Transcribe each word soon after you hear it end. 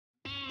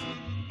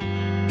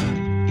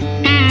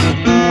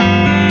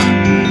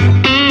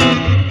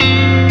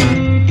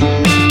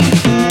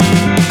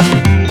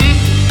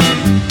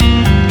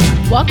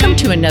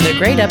to another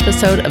great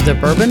episode of The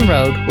Bourbon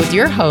Road with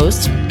your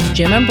hosts,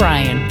 Jim and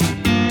Brian,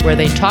 where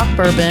they talk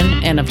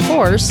bourbon and, of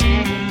course,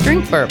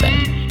 drink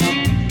bourbon.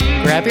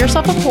 Grab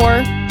yourself a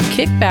pour,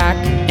 kick back,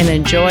 and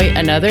enjoy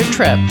another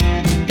trip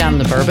down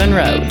the Bourbon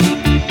Road.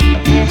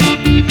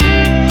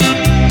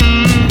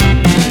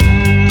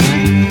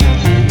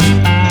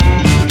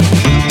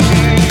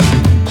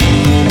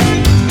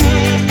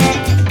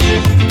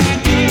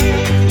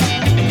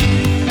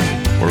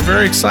 We're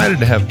very excited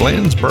to have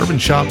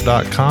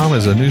Blanton'sBourbonShop.com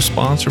as a new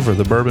sponsor for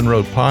the Bourbon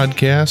Road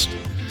podcast.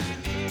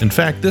 In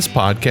fact, this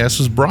podcast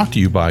is brought to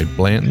you by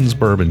Blanton's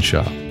Bourbon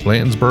Shop.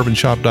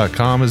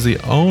 Blanton'sBourbonShop.com is the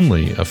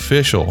only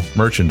official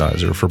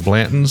merchandiser for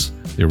Blanton's,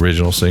 the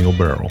original single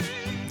barrel.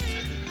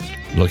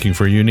 Looking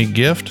for a unique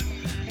gift?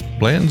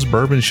 Blanton's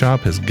Bourbon Shop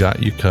has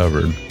got you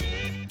covered.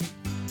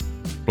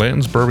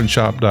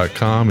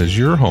 Blanton'sBourbonShop.com is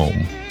your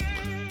home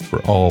for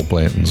all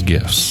Blanton's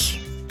gifts.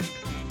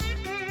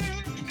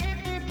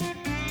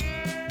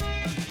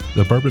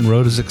 The Bourbon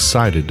Road is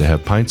excited to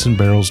have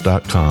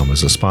pintsandbarrels.com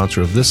as a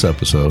sponsor of this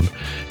episode,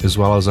 as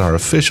well as our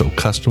official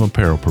custom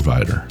apparel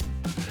provider.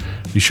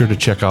 Be sure to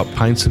check out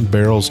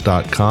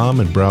pintsandbarrels.com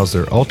and browse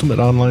their ultimate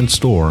online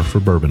store for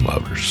bourbon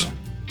lovers.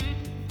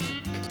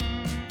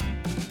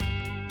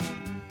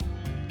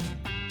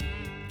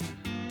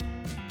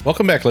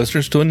 Welcome back,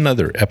 listeners, to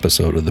another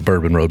episode of the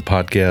Bourbon Road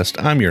podcast.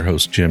 I'm your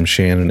host, Jim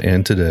Shannon,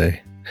 and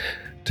today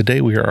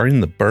we are in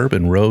the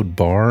Bourbon Road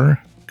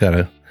bar. Got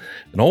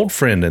an old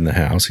friend in the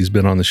house. He's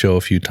been on the show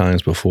a few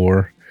times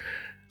before.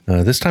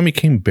 This time he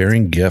came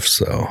bearing gifts,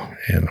 though,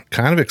 and I'm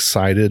kind of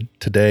excited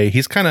today.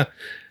 He's kind of,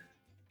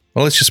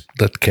 well, let's just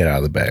let the cat out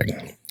of the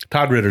bag.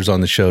 Todd Ritter's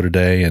on the show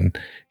today, and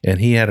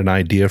he had an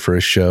idea for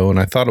a show, and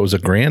I thought it was a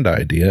grand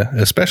idea,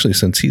 especially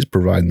since he's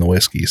providing the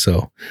whiskey.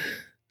 So,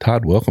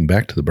 Todd, welcome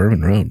back to the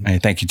Bourbon Road. Hey,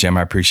 thank you, Jim.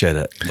 I appreciate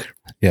it.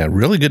 Yeah,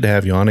 really good to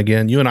have you on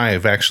again. You and I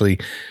have actually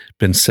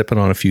been sipping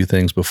on a few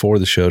things before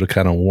the show to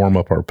kind of warm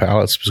up our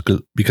palates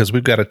because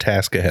we've got a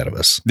task ahead of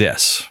us.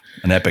 Yes,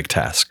 an epic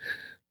task.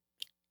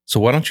 So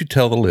why don't you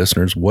tell the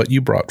listeners what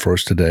you brought for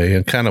us today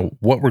and kind of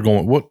what we're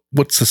going,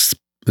 what's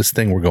this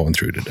thing we're going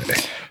through today?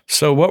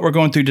 So what we're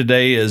going through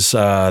today is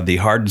the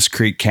Hardins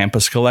Creek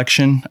Campus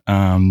Collection.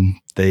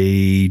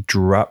 They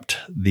dropped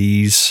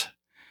these,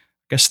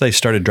 I guess they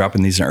started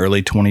dropping these in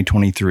early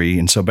 2023.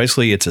 And so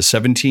basically it's a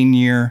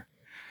 17-year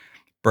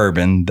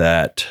bourbon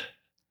that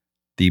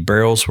the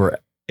barrels were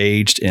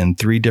aged in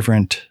three of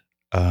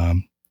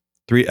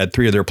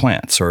their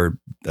plants or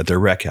at their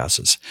rec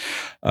houses.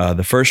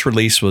 The first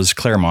release was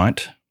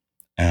Claremont.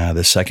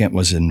 The second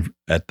was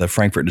at the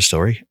Frankfurt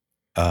distillery.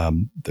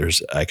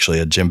 There's actually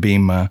a Jim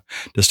Beam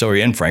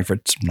distillery in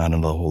Frankfurt. Not a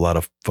whole lot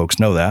of folks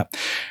know that.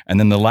 And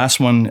then the last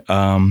one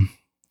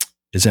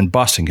is in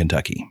Boston,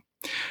 Kentucky.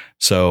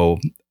 So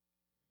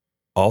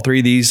all three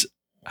of these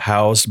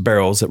housed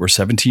barrels that were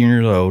 17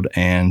 years old.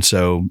 And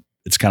so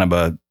it's kind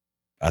of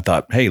I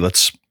thought, hey,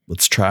 let's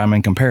try them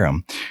and compare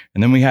them.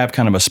 And then we have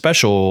kind of a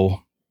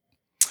special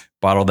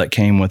bottle that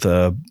came with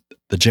the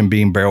Jim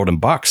Beam barreled and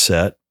box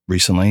set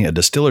recently, a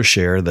distiller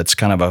share that's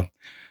kind of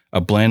a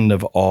blend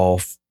of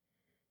all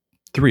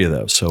three of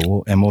those.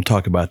 So we'll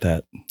talk about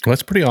that. Well,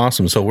 that's pretty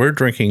awesome. So we're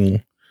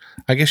drinking,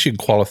 I guess you'd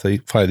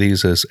qualify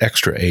these as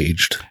extra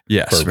aged.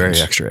 Yes, bourbons. Very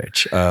extra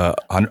aged.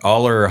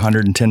 All are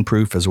 110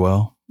 proof as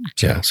well.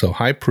 So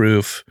high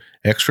proof,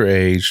 extra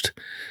aged,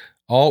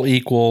 all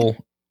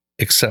equal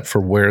except for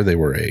where they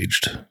were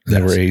aged.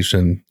 They were aged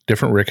in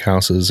different rick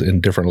houses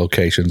in different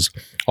locations,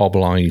 all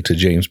belonging to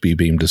James B.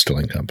 Beam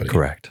Distilling Company.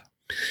 Correct.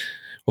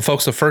 Well,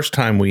 folks, the first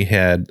time we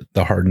had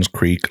the Hardins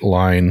Creek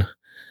line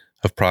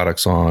of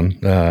products on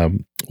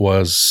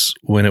was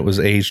when it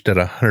was aged at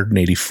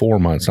 184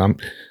 months. I'm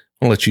going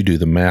to let you do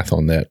the math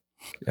on that.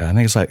 Yeah, I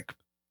think it's like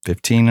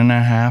 15 and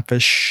a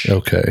half-ish.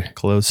 Okay.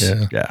 Close.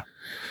 Yeah.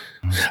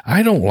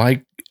 I don't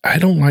like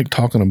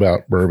talking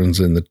about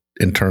bourbons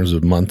in terms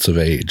of months of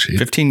age.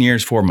 15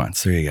 years, 4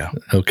 months. There you go.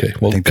 Okay.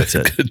 Well, I think that's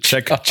it.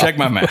 Check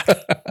my math.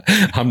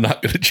 I'm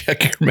not going to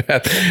check your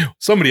math.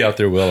 Somebody out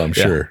there will, I'm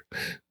sure.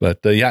 But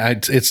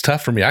it's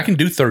tough for me. I can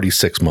do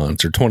 36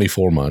 months or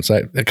 24 months.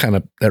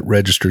 That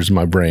registers in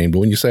my brain. But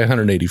when you say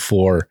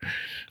 184,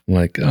 I'm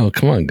like, oh,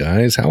 come on,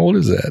 guys. How old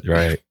is that?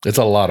 Right. It's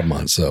a lot of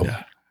months. So,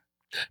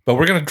 But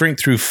we're going to drink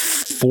through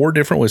 4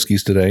 different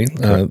whiskeys today.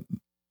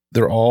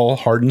 They're all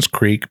Hardins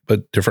Creek,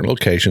 but different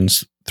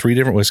locations, 3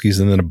 different whiskeys,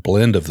 and then a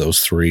blend of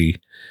those 3.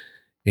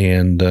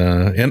 And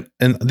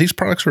these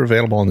products are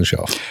available on the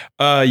shelf.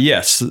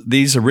 Yes.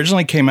 These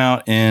originally came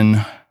out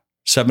in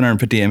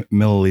 750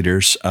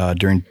 milliliters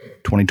during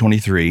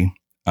 2023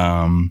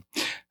 at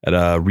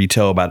a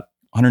retail about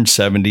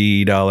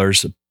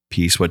 $170 a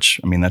piece, which,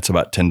 I mean, that's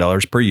about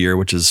 $10 per year,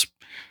 which is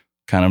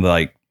kind of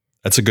like,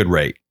 that's a good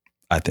rate,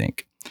 I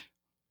think.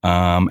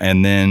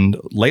 And then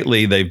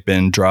lately they've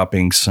been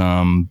dropping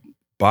some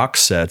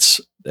box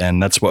sets,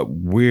 and that's what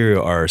we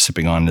are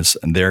sipping on. And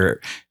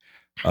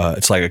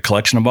it's like a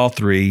collection of all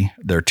 3.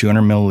 They're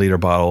 200 milliliter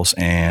bottles,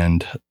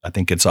 and I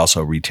think it's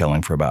also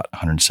retailing for about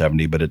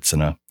 170, but it's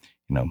in a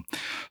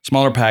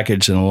smaller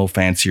package and a little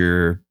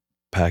fancier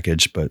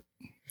package. But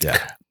Yeah.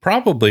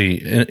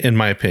 Probably, in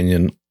my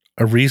opinion,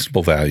 a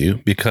reasonable value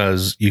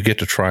because you get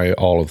to try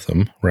all of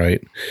them,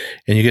 right?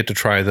 And you get to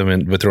try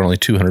them, but they're only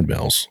 200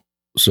 mils.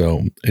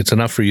 So it's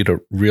enough for you to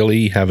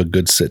really have a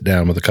good sit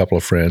down with a couple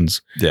of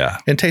friends. Yeah.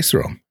 And taste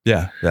through them.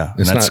 Yeah. Yeah.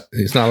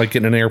 It's not like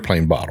getting an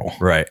airplane bottle.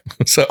 Right.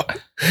 So,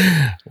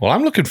 well,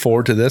 I'm looking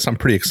forward to this. I'm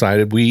pretty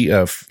excited. We,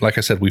 like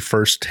I said, we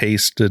first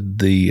tasted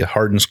the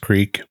Hardins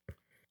Creek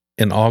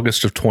in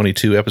August of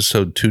 22,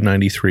 episode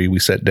 293. We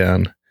sat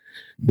down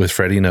with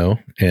Freddie No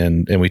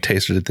and we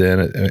tasted it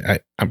then.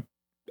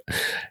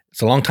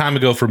 It's a long time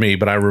ago for me,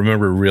 but I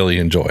remember really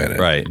enjoying it.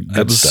 Right.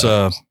 That was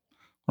one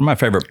of my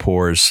favorite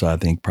pours. I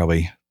think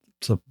probably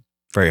it's a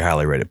very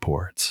highly rated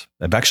pour.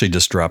 I've actually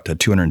just dropped a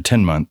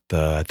 210 month.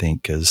 I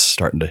think is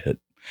starting to hit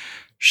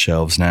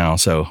shelves now.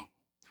 So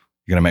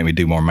you're gonna make me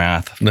do more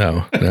math.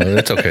 No,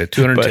 that's okay.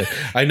 210.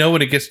 I know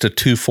when it gets to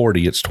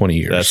 240, it's 20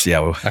 years.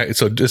 That's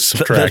so just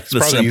subtract. That's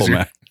the simple easier.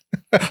 math.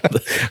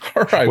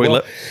 All right. We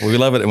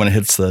love it when it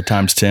hits the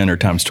times 10 or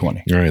times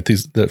 20. All right.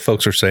 The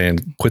folks are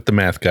saying, quit the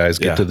math, guys.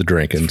 Get to the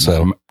drinking.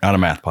 So not a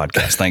math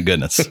podcast. Thank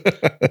goodness.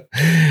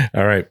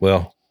 All right.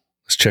 Well,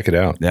 let's check it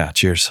out. Yeah.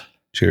 Cheers.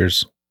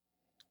 Cheers.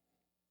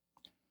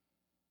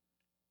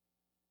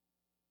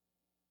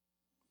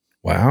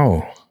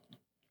 Wow.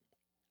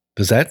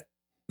 Does that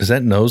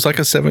nose like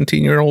a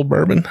 17-year-old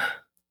bourbon?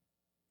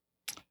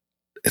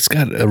 It's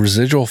got a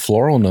residual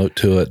floral note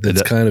to it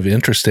that's kind of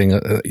interesting.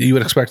 You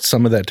would expect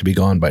some of that to be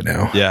gone by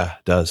now. Yeah,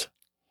 it does.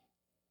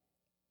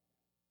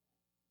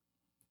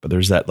 But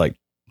there's that like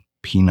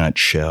peanut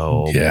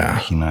shell.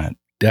 Yeah. Peanut.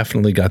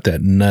 Definitely got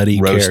that nutty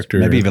character.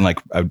 Maybe even like,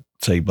 I would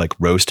say like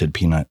roasted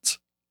peanuts.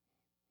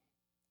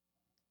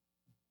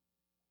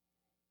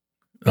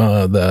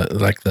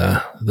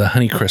 The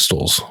honey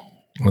crystals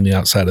on the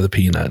outside of the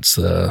peanuts,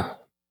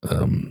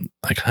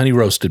 like honey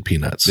roasted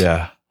peanuts.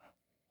 Yeah.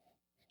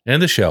 And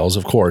the shells,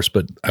 of course,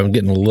 but I'm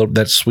getting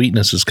that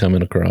sweetness is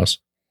coming across.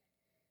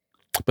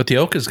 But the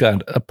oak has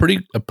got a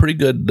pretty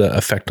good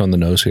effect on the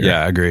nose here.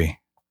 Yeah, I agree.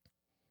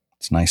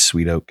 It's nice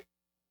sweet oak.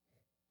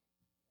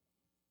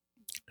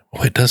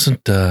 Oh, it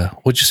doesn't,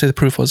 what'd you say the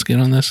proof was again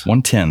on this?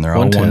 110. They're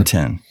all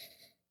 110.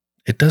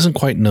 It doesn't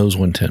quite nose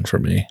 110 for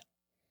me.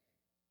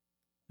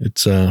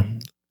 It's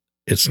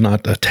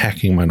not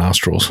attacking my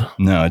nostrils.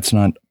 No, it's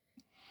not.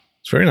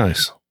 It's very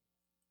nice.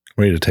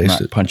 Ready to taste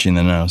it. Punching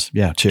the nose.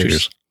 Yeah.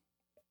 Cheers.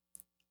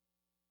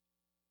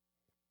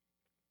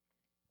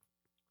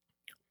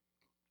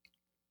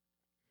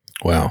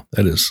 Wow,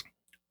 that is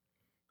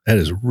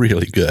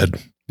really good.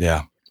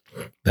 Yeah.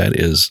 That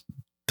is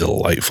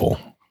delightful.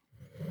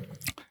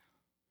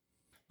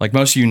 Like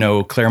most of you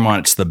know,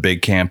 Claremont's the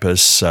big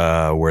campus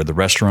where the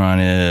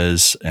restaurant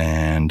is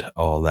and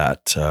all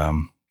that,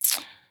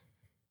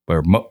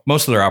 where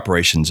most of their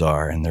operations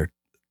are and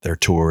their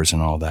tours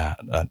and all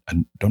that.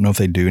 I don't know if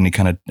they do any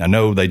I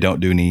know they don't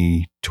do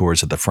any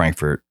tours at the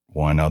Frankfurt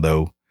one,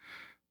 although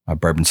my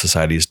Bourbon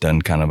Society has done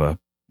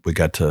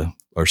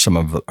some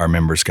of our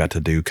members got to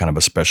do kind of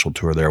a special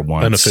tour there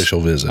once. Unofficial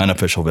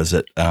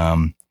visit.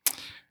 And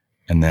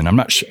then I'm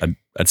not sure.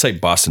 I'd say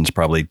Boston's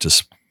probably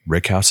just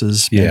Rick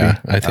Houses. Maybe. Yeah,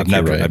 I think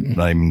you're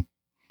right.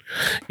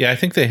 I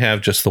think they have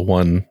just the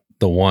one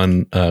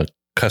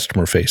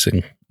customer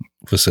facing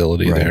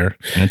facility there.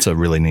 And it's a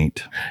really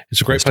neat. It's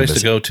a great place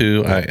to go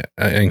to.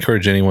 I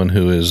encourage anyone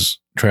who is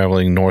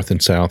traveling north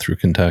and south through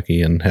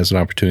Kentucky and has an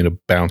opportunity to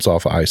bounce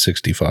off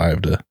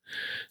I-65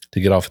 to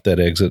get off at that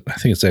exit. I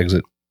think it's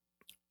exit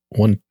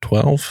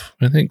 112,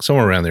 I think,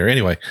 somewhere around there.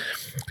 Anyway,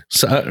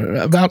 so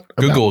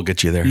Google will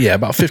get you there. Yeah,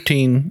 about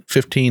 15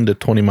 to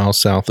 20 miles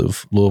south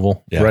of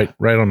Louisville, right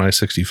on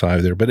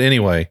I-65 there. But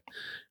anyway,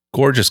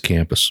 gorgeous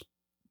campus.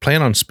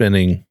 Plan on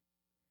spending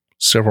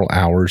several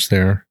hours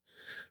there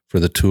for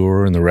the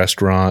tour and the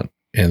restaurant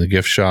and the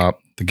gift shop.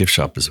 The gift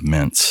shop is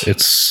immense.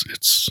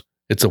 It's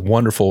a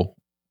wonderful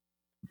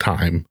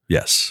time.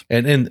 Yes,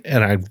 and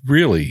I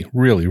really,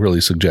 really, really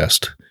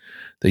suggest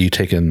that you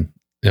take in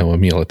a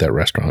meal at that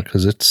restaurant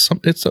because it's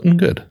something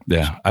good.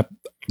 Yeah, I've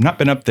not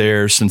been up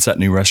there since that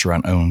new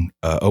restaurant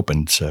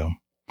opened, so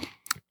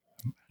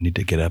I need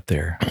to get up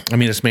there. I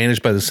mean, it's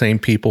managed by the same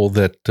people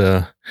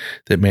that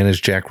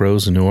managed Jack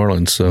Rose in New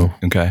Orleans. So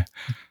okay,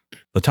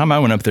 the time I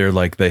went up there,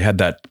 like they had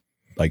that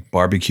like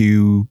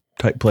barbecue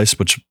type place,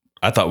 which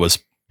I thought was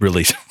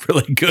really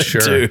really good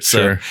too.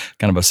 So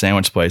kind of a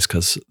sandwich place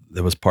because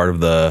it was part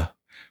of I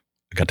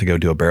got to go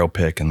do a barrel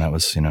pick, and that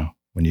was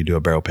when you do a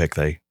barrel pick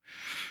they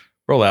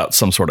roll out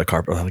some sort of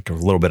carpet, like a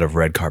little bit of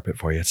red carpet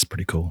for you. It's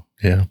pretty cool.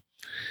 Yeah.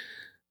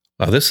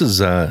 This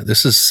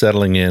is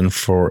settling in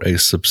for a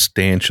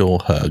substantial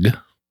hug.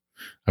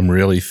 I'm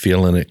really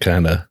feeling it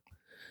kind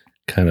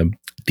of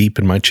deep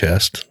in my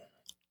chest.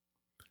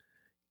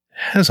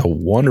 It has a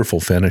wonderful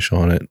finish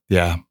on it.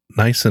 Yeah.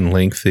 Nice and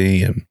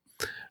lengthy. And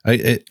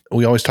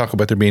we always talk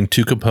about there being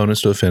two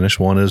components to a finish.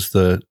 One is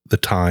the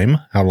time,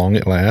 how long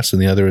it lasts,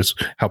 and the other is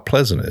how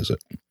pleasant is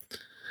it.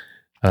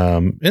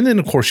 And then,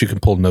 of course, you can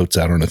pull notes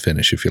out on a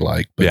finish if you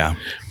like. But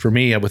for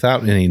me,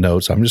 without any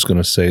notes, I'm just going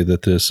to say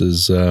that this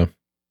is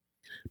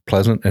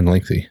pleasant and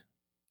lengthy.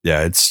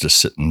 Yeah, it's just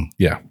sitting.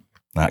 Yeah.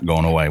 not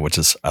going away, which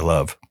is I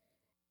love.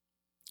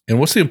 And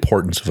what's the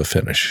importance of a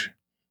finish?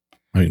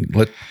 I mean,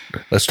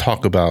 let's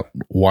talk about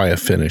why a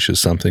finish is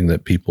something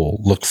that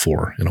people look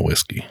for in a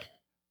whiskey.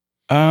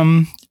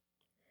 I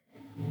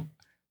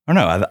don't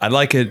know. I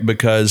like it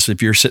because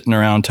if you're sitting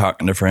around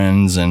talking to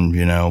friends and,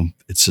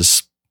 it's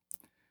just,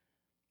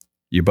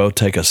 you both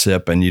take a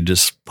sip and you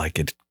just like,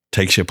 it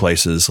takes you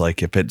places.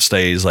 Like if it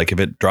stays, like if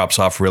it drops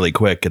off really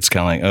quick, it's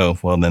kind of like, oh,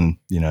 well then,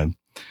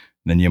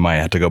 then you might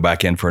have to go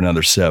back in for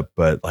another sip.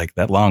 But like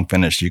that long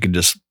finish, you can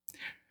just,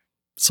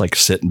 it's like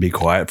sit and be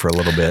quiet for a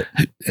little bit.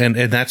 And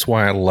that's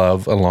why I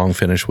love a long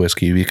finish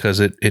whiskey, because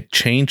it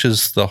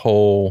changes the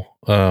whole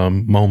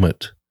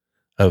moment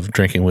of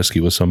drinking whiskey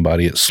with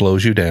somebody. It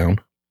slows you down.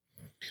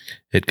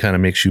 It kind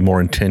of makes you more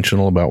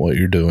intentional about what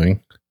you're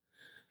doing.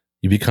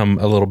 You become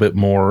a little bit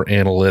more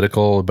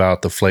analytical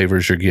about the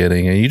flavors you're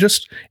getting. And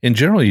in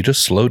general, you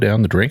just slow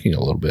down the drinking a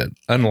little bit.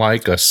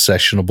 Unlike a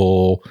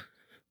sessionable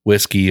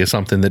whiskey or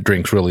something that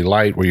drinks really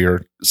light where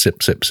you're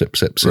sip, sip, sip,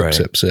 sip, sip, right.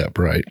 sip, sip,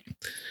 right?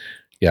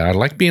 Yeah, I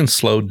like being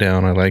slowed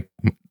down. I like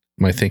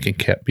my thinking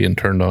cap being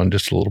turned on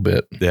just a little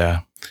bit.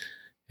 Yeah.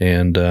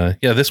 And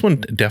this one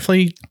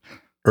definitely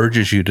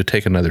urges you to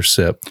take another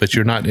sip, but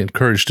you're not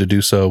encouraged to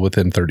do so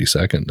within 30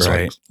 seconds.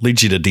 Right. Like,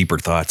 leads you to deeper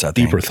thoughts, I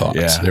think. Deeper thoughts.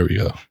 Yeah. There we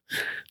go.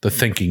 The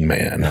thinking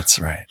man. That's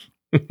right.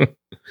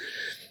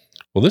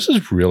 Well, this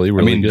is really,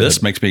 really good.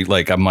 This makes me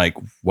I'm like,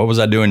 what was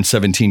I doing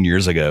 17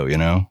 years ago,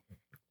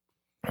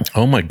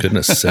 Oh my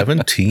goodness,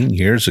 17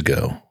 years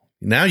ago.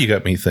 Now you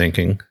got me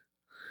thinking.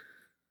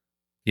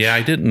 Yeah,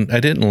 I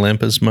didn't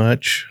limp as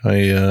much.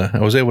 I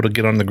was able to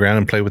get on the ground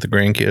and play with the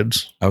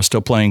grandkids. I was still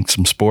playing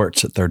some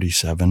sports at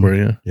 37. Were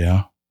you?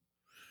 Yeah.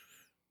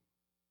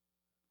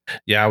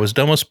 Yeah, I was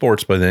done with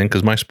sports by then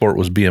because my sport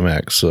was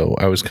BMX. So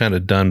I was kind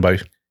of done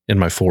in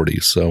my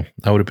 40s. So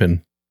I would have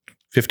been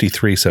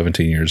 53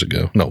 17 years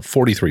ago. No,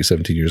 43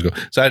 17 years ago.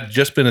 So I'd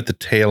just been at the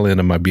tail end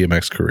of my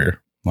BMX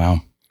career.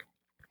 Wow.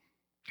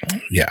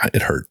 Yeah,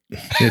 it hurt.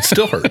 It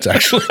still hurts,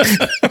 actually.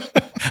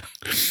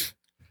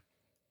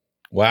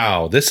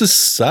 Wow, this is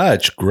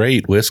such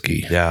great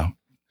whiskey. Yeah.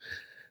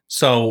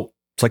 So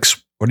it's like,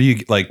 what do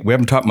you like? We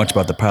haven't talked much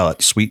about the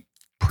palate. Sweet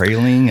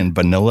praline and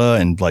vanilla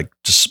and like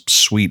just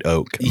sweet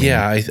oak.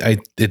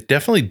 It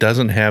definitely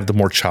doesn't have the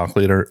more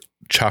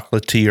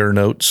chocolatier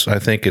notes. I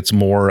think it's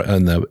more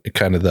on the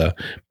kind of the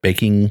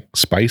baking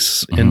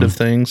spice end of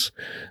things.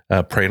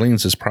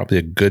 Pralines is probably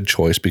a good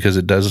choice because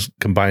it does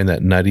combine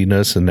that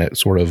nuttiness and that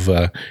sort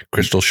of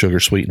crystal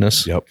sugar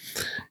sweetness. Yep.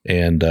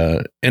 And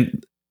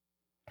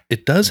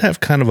it does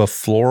have kind of a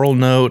floral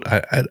note.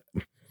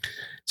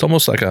 It's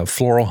almost like a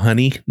floral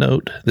honey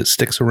note that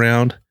sticks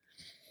around.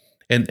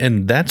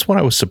 And that's what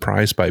I was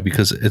surprised by,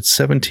 because at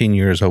 17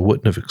 years, I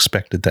wouldn't have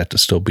expected that to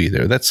still be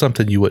there. That's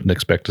something you wouldn't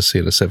expect to see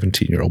in a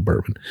 17-year-old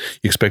bourbon.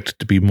 You expect it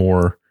to be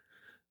more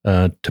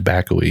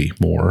tobacco-y,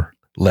 more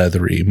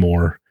leathery,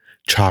 more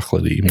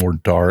chocolatey, more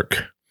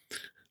dark,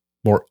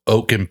 more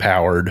oak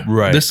empowered.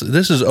 Right. This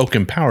is oak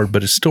empowered,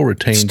 but it still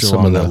retains still some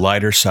on of the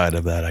lighter side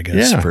of that, I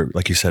guess. Yeah. For,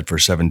 like you said, for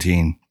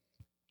 17.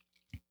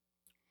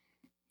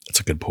 It's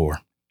a good pour.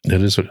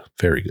 It is a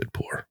very good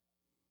pour.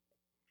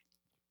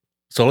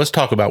 So let's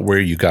talk about where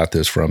you got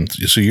this from.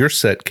 So your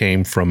set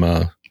came from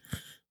a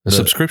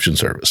subscription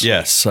service.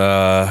 Yes.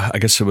 I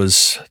guess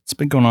it's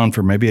been going on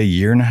for maybe a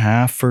year and a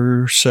half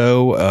or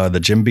so. The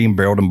Jim Beam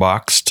Barreled and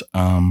Boxed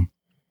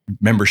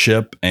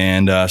membership.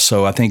 And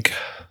so I think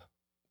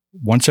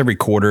once every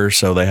quarter,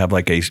 so they have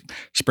like a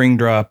spring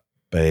drop,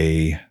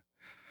 a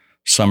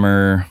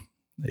summer,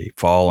 a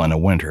fall, and a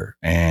winter.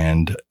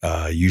 And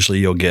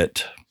usually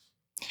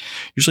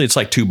it's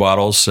like 2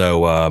 bottles.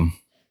 So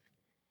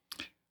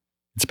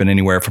it's been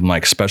anywhere from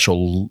like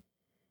special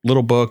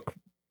little book,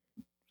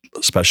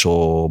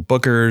 special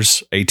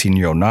bookers,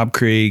 18-year-old Knob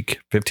Creek,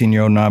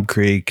 15-year-old Knob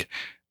Creek.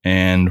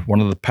 And one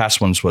of the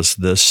past ones was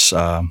this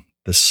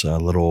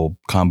little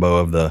combo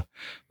of the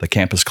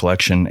campus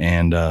collection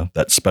and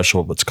that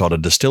special, what's called a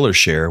distiller's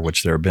share,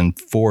 which there have been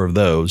 4 of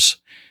those.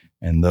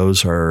 And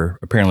those are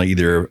apparently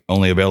either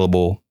only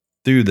available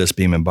through this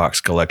Beam and Box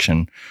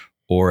collection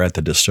or at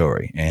the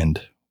distillery.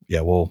 And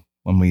yeah,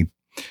 when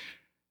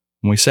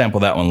we sample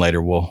that one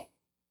later, we'll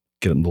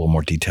get a little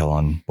more detail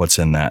on what's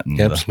in that and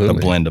the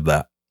blend of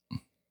that.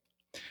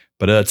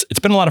 But it's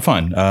been a lot of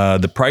fun.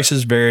 The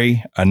prices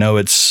vary. I know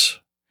I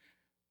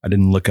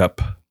didn't look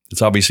up.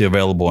 It's obviously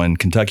available in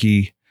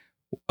Kentucky,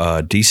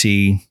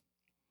 DC,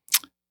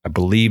 I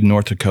believe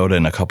North Dakota,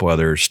 and a couple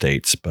other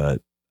states.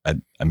 But I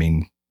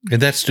mean,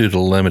 and that's due to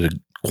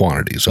limited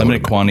quantities.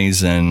 Limited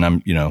quantities,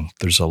 and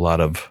there's a lot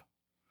of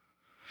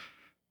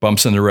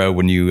bumps in the road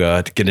when you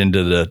get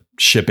into the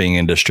shipping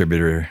and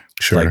distributor,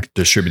 like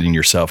distributing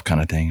yourself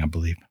kind of thing, I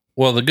believe.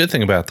 Well, the good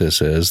thing about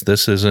this is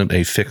this isn't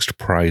a fixed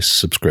price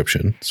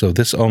subscription. So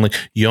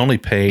you only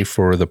pay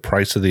for the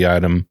price of the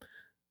item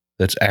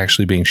that's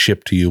actually being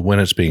shipped to you when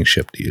it's being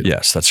shipped to you.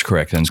 Yes, that's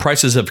correct. And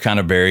prices have kind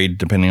of varied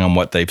depending on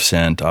what they've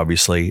sent,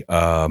 obviously.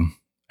 And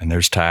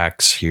there's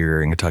tax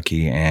here in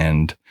Kentucky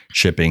and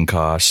shipping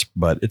costs,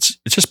 but it's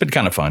just been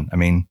kind of fun. I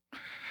mean,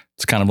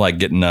 it's kind of like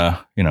getting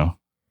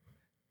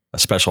a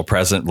special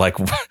present like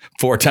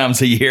 4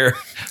 times a year.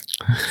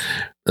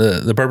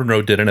 The Bourbon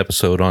Road did an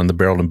episode on the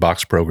Barreled and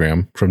Box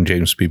program from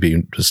James P.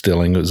 B.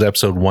 Distilling. It was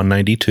episode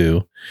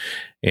 192.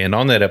 And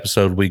on that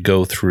episode, we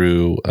go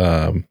through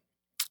kind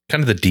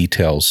of the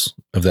details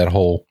of that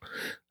whole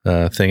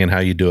thing and how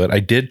you do it. I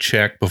did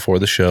check before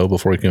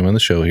we came on the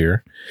show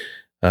here.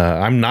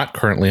 I'm not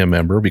currently a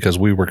member because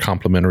we were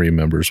complimentary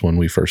members when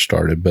we first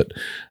started, but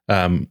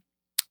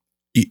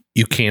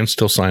you can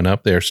still sign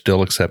up. They're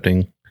still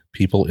accepting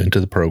people into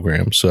the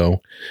program.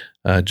 So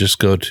just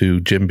go to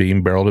Jim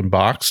Beam Barreled and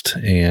Boxed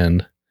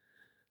and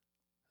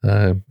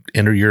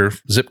enter your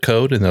zip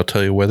code, and they'll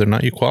tell you whether or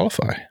not you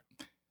qualify.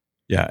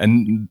 Yeah.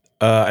 And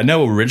I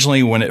know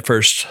originally when it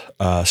first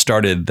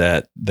started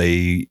that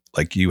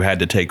you had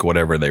to take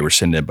whatever they were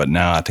sending, but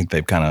now I think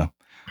they've kind of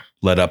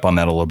let up on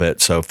that a little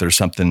bit. So if there's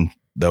something,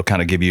 they'll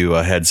kind of give you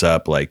a heads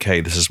up like,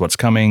 hey, this is what's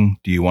coming.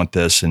 Do you want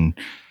this? And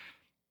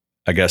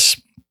I guess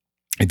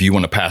if you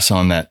want to pass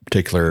on that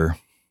particular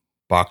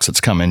box that's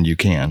coming, you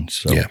can.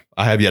 So yeah.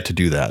 I have yet to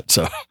do that.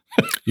 So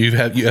you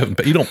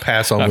don't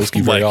pass on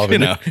whiskey very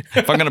often.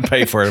 If I'm going to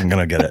pay for it, I'm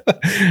going to get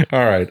it.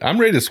 All right. I'm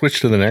ready to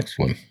switch to the next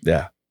one.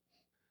 Yeah.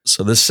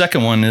 So the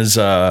second one is,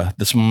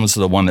 this one was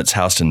the one that's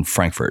housed in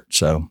Frankfurt.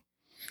 So,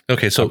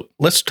 okay. So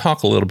let's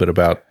talk a little bit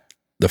about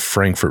the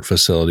Frankfurt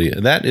facility.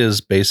 That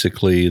is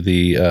basically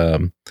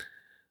the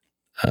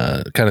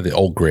kind of the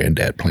old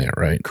granddad plant,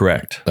 right?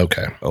 Correct.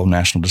 Okay. Old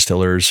National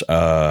Distillers.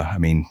 I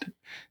mean,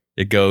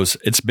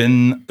 there's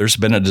been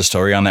a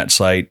distillery on that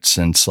site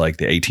since like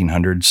the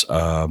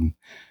 1800s.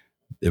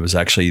 It was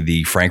actually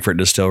the Frankfurt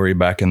distillery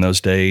back in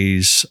those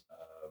days.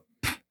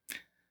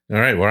 All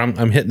right. Well,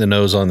 I'm hitting the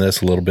nose on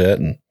this a little bit,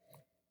 and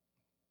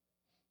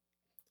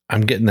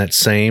I'm getting that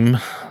same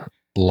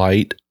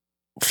light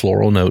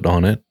floral note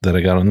on it that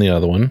I got on the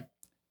other one,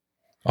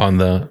 on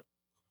the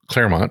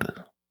Claremont.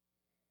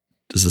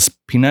 Does this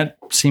peanut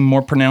seem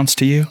more pronounced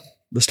to you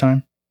this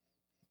time?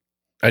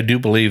 I do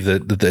believe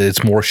that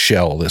it's more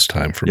shell this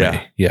time for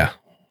me. Yeah.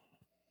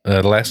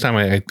 The last time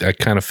I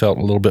kind of felt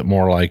a little bit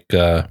more like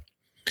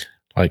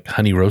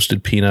honey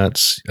roasted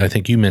peanuts. I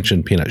think you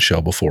mentioned peanut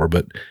shell before,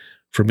 but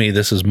for me,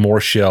 this is more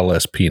shell,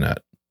 less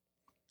peanut.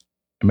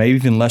 Maybe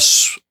even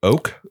less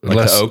oak.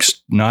 The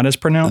oak's not as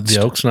pronounced.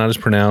 The oak's not as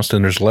pronounced,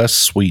 and there's less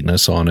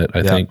sweetness on it.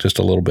 I think just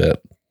a little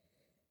bit.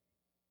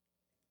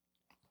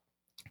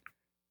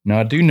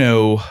 Now I do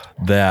know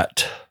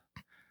that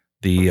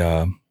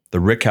the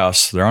rick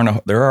house, there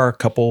are a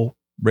couple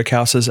rick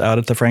houses out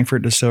at the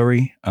Frankfurt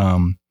distillery,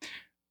 and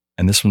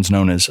this one's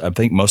known as, I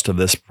think most of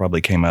this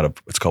probably came out of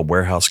what's called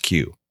Warehouse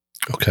Q.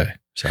 Okay.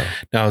 So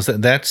now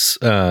that's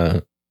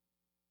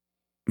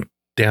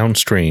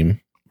downstream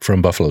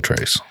from Buffalo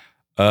Trace.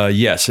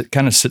 Yes, it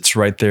kind of sits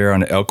right there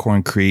on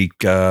Elkhorn Creek,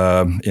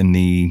 in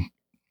the,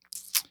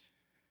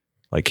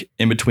 like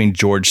in between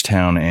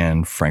Georgetown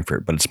and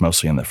Frankfurt, but it's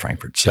mostly on the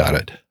Frankfurt side.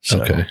 Got it.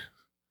 So, okay.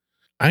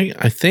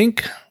 I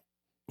think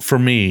for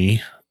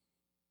me,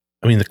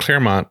 I mean, the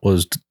Claremont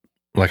was,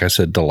 like I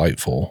said,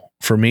 delightful.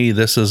 For me,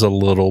 this is a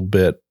little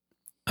bit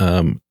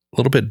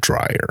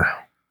drier.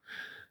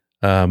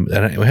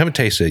 And we haven't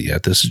tasted it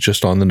yet. This is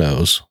just on the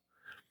nose.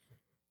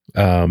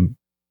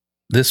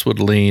 This would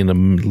lean a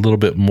little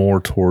bit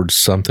more towards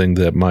something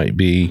that might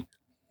be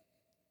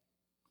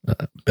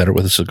better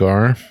with a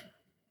cigar.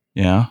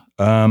 Yeah.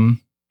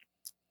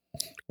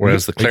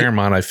 Whereas the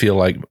Claremont, I feel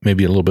like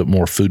maybe a little bit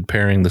more food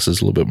pairing. This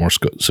is a little bit more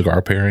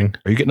cigar pairing.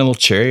 Are you getting a little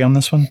cherry on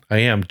this one? I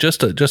am,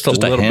 just a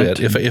little bit.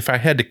 If I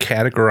had to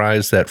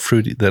categorize that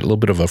fruity, that little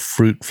bit of a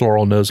fruit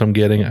floral nose I'm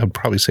getting, I'd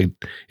probably say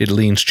it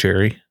leans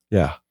cherry.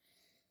 Yeah.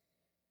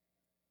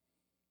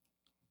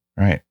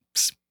 All right.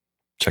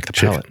 Check the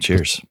palate.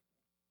 Cheers.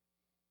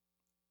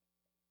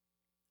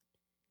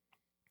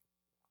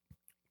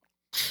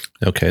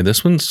 Okay,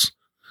 this one's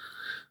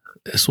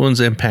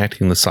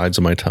impacting the sides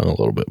of my tongue a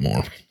little bit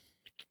more.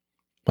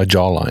 My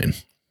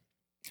jawline.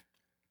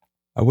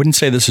 I wouldn't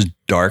say this is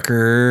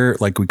darker,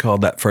 like we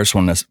called that first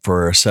one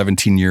for a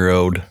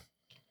 17-year-old,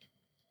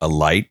 a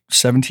light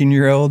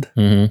 17-year-old.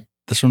 Mm-hmm.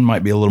 This one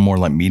might be a little more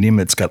like medium.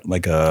 It's got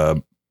like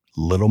a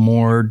little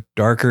more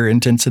darker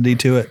intensity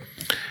to it.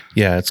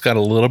 Yeah, it's got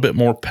a little bit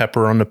more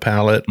pepper on the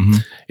palate. Mm-hmm.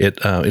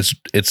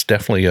 It's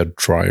definitely a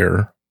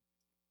drier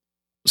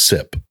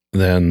sip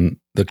than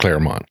the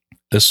Claremont.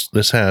 This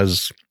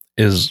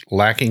is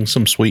lacking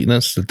some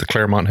sweetness that the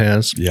Claremont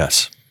has.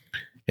 Yes.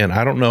 And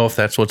I don't know if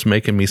that's what's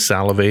making me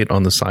salivate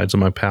on the sides of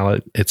my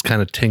palate. It's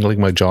kind of tingling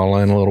my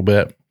jawline a little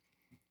bit.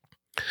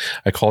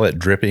 I call that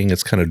dripping.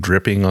 It's kind of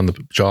dripping on the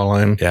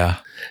jawline. Yeah.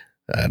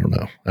 I don't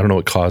know. I don't know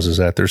what causes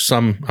that.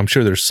 I'm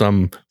sure there's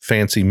some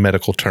fancy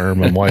medical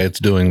term on why it's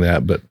doing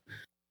that, but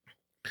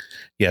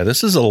yeah,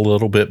 this is a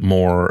little bit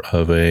more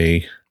of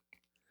a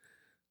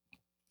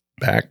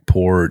back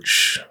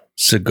porch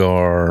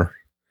cigar.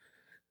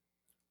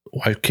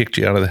 Wife kicked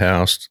you out of the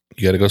house.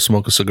 You got to go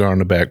smoke a cigar on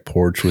the back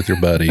porch with your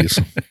buddies.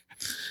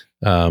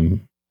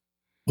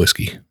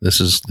 Whiskey. This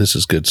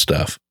is good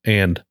stuff.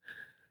 And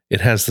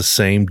it has the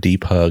same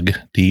deep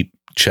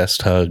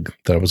chest hug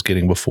that I was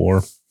getting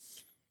before.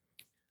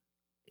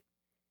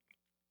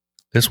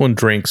 This one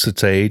drinks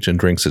its age and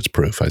drinks its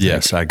proof, I think.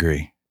 Yes, I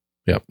agree.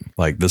 Yep.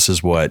 Like this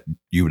is what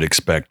you would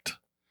expect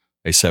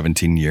a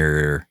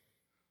 17-year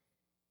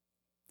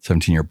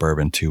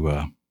bourbon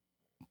to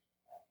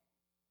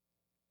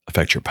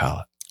affect your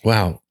palate.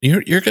 Wow.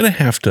 You're going to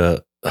have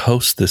to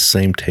host this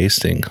same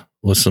tasting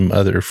with some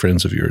other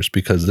friends of yours,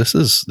 because this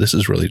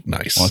is really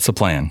nice. Well, that's the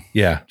plan.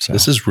 Yeah. So.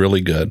 This is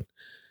really good.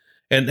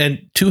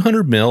 And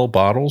 200 ml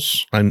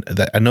bottles,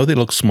 I know they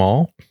look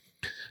small,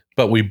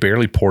 but we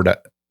barely poured out,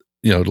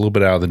 a little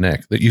bit out of the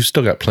neck. That you've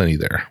still got plenty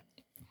there.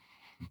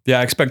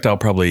 Yeah, I expect I'll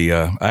probably,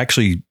 I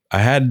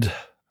had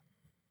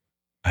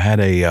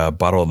a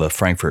bottle of the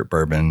Frankfurt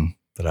bourbon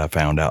that I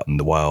found out in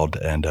the wild.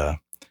 And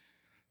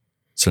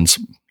since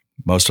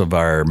most of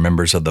our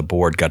members of the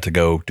board got to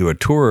go do a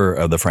tour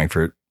of the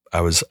Frankfurt, I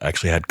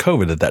had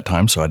COVID at that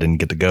time, so I didn't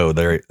get to go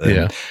there.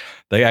 Yeah.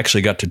 They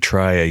actually got to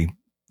try a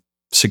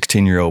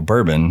 16-year-old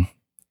bourbon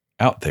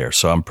out there.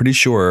 So I'm pretty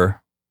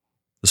sure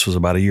this was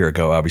about a year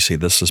ago. Obviously,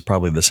 this is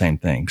probably the same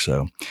thing.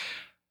 So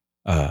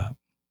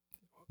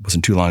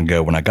wasn't too long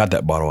ago when I got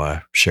that bottle,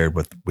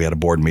 we had a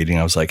board meeting.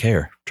 I was like,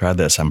 "Here, try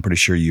this. I'm pretty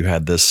sure you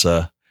had this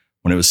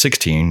when it was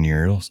 16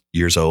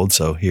 years old.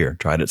 So here,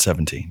 try it at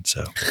 17.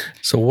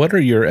 So what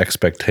are your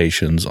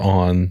expectations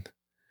on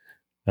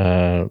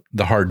the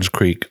Hardins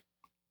Creek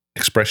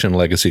Expression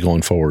legacy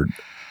going forward?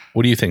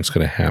 What do you think is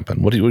going to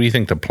happen? What do you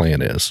think the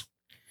plan is?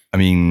 I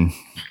mean,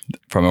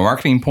 from a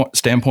marketing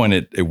standpoint,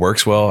 it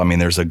works well. I mean,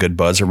 there's a good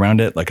buzz around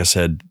it. Like I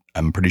said,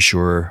 I'm pretty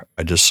sure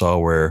I just saw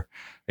where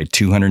a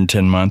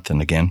 210 month,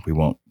 and again, we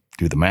won't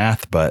do the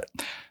math, but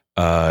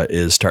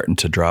is starting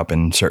to drop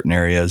in certain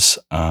areas.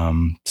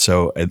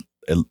 So it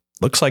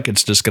looks like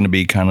it's just going to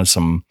be kind of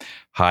some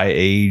high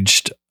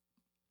aged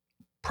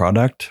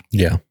product.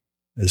 Yeah.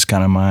 Is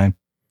kind of my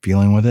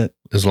feeling with it.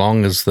 As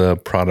long as the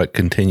product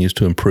continues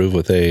to improve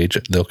with age,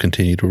 they'll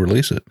continue to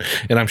release it.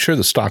 And I'm sure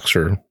the stocks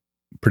are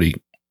pretty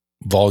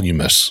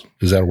voluminous.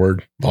 Is that a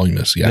word?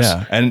 Voluminous, yes.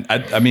 Yeah. And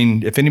I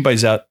mean, if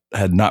anybody's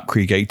had Knob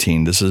Creek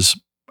 18, this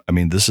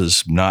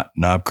is not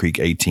Knob Creek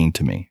 18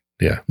 to me.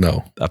 Yeah,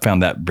 no. I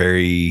found that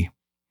very,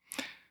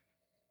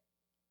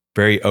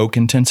 very oak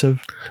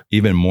intensive,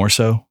 even more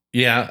so.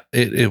 Yeah,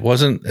 it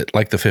wasn't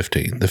like the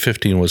 15. The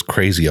 15 was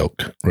crazy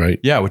oak, right?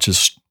 Yeah, which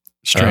is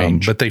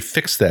strange. But they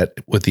fixed that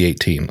with the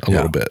 18 a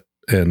little bit.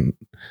 And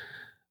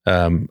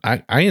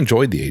I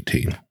enjoyed the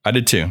 18. I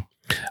did too.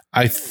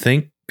 I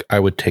think I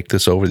would take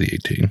this over the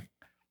 18.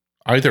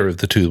 Either of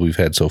the two that we've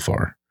had so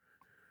far.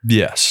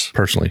 Yes.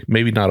 Personally.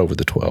 Maybe not over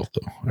the 12,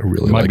 though. I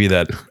really might be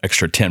that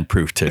extra 10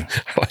 proof too.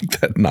 I like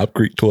that Knob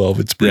Creek 12.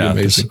 It's pretty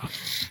amazing.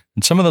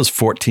 And some of those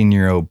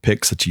 14-year-old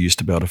picks that you used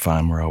to be able to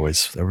find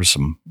there were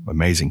some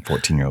amazing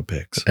 14-year-old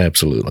picks.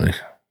 Absolutely.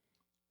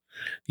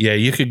 Yeah,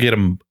 you could get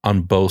them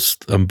on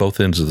both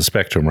ends of the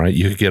spectrum, right?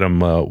 You could get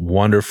them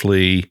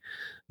wonderfully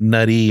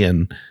nutty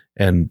and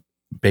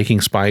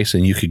baking spice,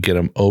 and you could get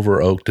them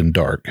over oaked and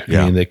dark.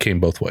 Yeah. I mean, they came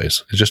both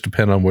ways. It just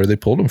depends on where they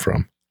pulled them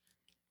from.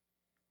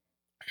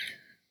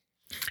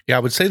 Yeah, I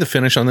would say the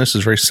finish on this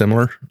is very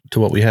similar to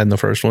what we had in the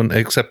first one,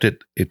 except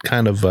it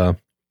kind of... I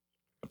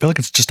feel like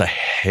it's just a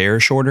hair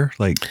shorter,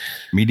 like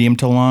medium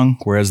to long,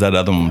 whereas that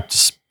other one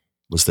just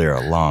was there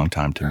a long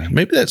time to me.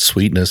 Maybe that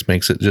sweetness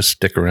makes it just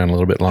stick around a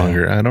little bit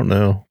longer. Yeah. I don't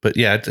know. But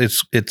yeah,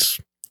 it's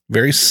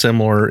very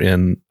similar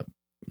in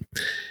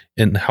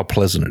how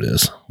pleasant it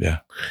is. Yeah.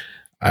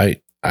 I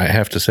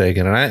have to say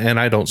again, and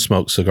I don't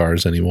smoke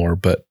cigars anymore,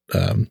 but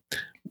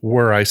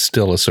were I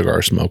still a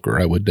cigar smoker,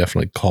 I would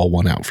definitely call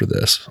one out for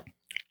this.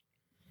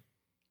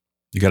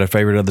 You got a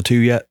favorite of the two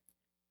yet?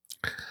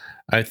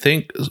 I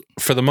think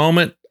for the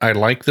moment, I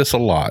like this a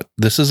lot.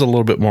 This is a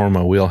little bit more in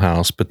my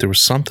wheelhouse, but there was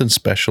something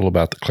special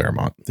about the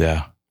Claremont.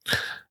 Yeah.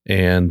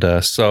 And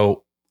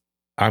so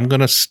I'm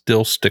going to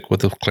still stick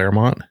with the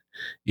Claremont,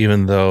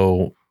 even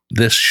though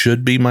this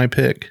should be my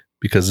pick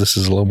because this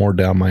is a little more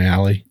down my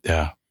alley.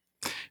 Yeah.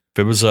 If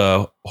it was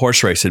a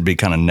horse race, it'd be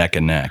kind of neck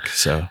and neck.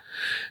 So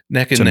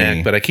neck and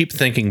neck. But I keep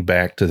thinking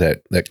back to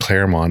that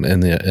Claremont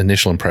and the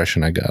initial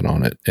impression I got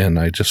on it. And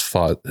I just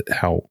thought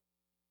how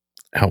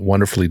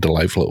wonderfully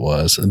delightful it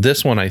was. And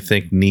this one, I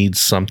think,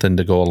 needs something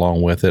to go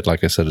along with it.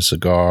 Like I said, a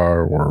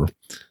cigar or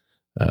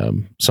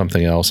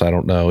something else. I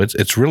don't know.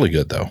 It's really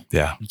good, though.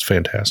 Yeah. It's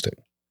fantastic.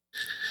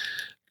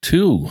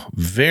 Two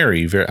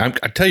very, very... I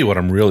tell you what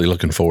I'm really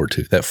looking forward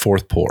to, that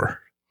fourth pour.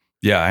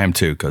 Yeah, I am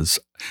too.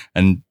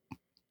 And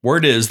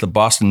word is the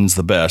Boston's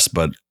the best,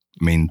 but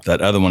I mean,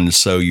 that other one is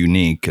so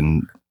unique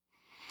and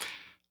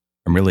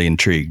I'm really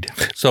intrigued.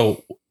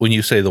 So when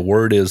you say the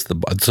word is the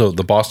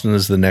Boston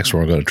is the next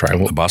one we're going to try.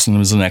 The Boston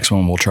is the next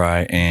one we'll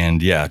try.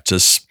 And yeah,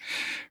 just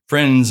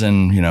friends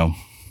and,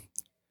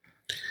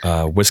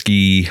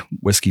 whiskey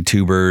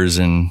tubers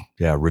and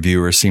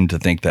reviewers seem to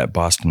think that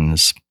Boston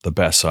is the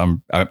best.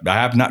 So I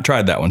have not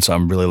tried that one. So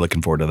I'm really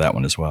looking forward to that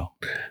one as well.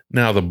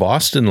 Now the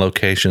Boston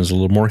location is a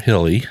little more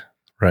hilly,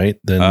 right?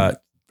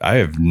 I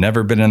have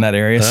never been in that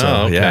area.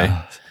 So okay.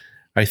 Yeah,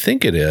 I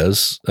think it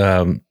is.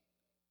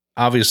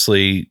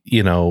 Obviously,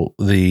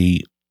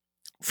 the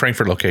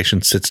Frankfurt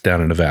location sits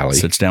down in a valley.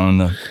 Sits down in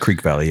the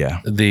Creek Valley, yeah.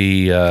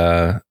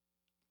 The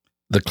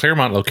the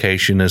Claremont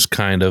location is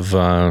kind of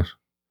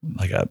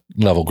like a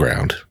level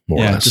ground, more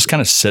or less. Just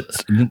kind of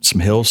some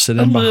hills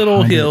sitting behind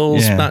little it.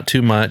 hills, Yeah. not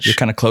too much. You're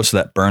kind of close to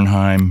that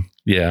Bernheim.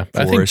 Yeah,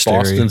 I think forest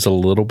Boston's a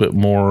little bit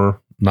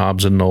more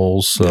knobs and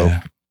knolls. So,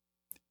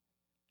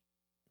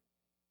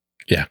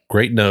 yeah,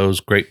 great nose,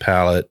 great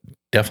palate.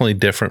 Definitely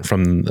different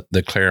from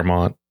the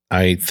Claremont.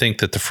 I think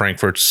that the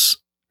Frankfurt's,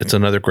 it's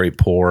another great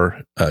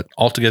pour.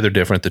 Altogether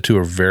different. The two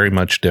are very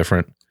much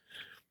different.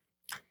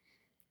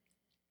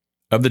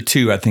 Of the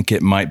two, I think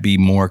it might be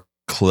more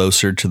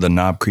closer to the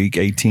Knob Creek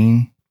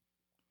 18.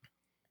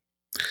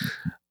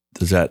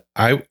 Does that?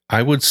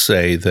 I would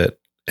say that,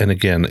 and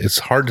again, it's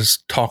hard to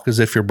talk as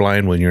if you're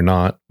blind when you're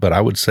not, but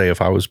I would say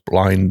if I was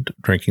blind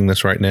drinking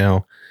this right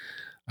now,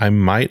 I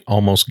might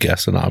almost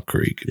guess a Knob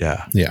Creek.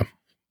 Yeah. Yeah.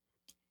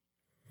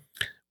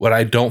 What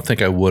I don't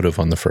think I would have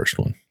on the first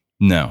one.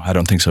 No, I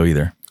don't think so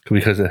either.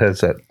 Because it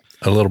has that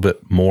a little bit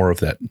more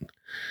of that.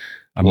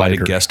 I might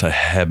have guessed a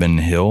Heaven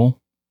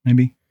Hill,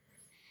 maybe.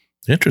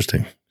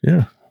 Interesting.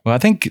 Yeah. Well, I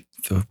think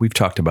we've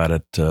talked about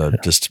it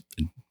just,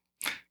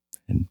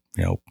 and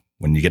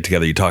when you get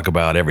together, you talk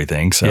about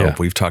everything. So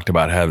we've talked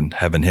about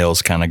Heaven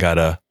Hill's kind of got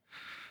a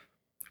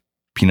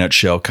peanut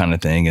shell kind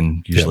of thing,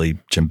 and usually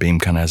Jim Beam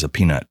kind of has a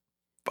peanut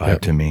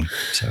vibe to me.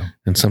 So,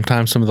 and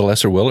sometimes some of the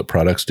lesser Willet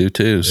products do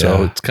too.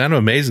 So it's kind of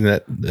amazing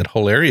that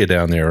whole area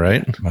down there,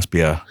 right? Must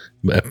be an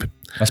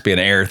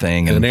air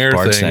thing. An air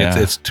thing.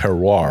 It's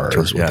terroir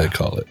is what they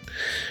call it.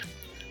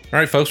 All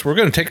right, folks, we're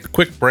going to take a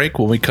quick break.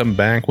 When we come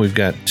back, we've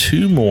got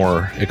 2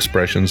 more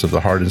expressions of the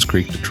Hardins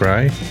Creek to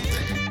try.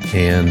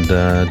 And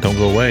don't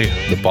go away.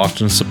 The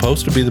Boston's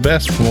supposed to be the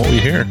best from what we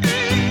hear.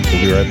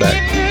 We'll be right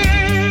back.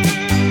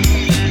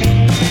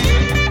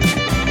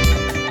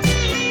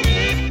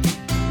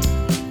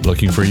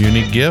 Looking for a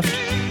unique gift?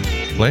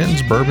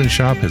 Blanton's Bourbon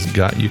Shop has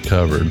got you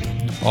covered.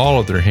 All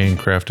of their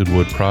handcrafted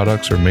wood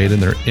products are made in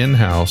their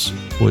in-house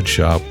wood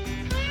shop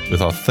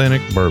with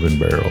authentic bourbon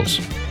barrels.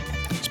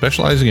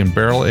 Specializing in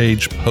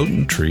barrel-aged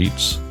potent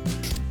treats,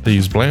 they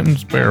use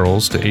Blanton's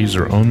barrels to age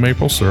their own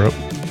maple syrup,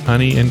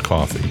 honey, and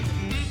coffee.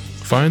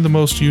 Find the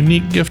most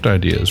unique gift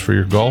ideas for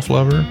your golf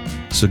lover,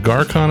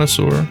 cigar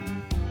connoisseur,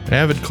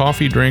 avid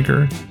coffee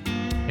drinker,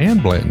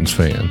 and Blanton's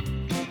fan.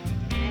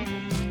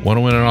 Want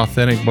to win an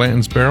authentic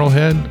Blanton's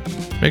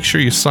Barrelhead? Make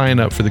sure you sign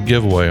up for the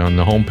giveaway on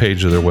the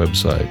homepage of their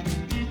website.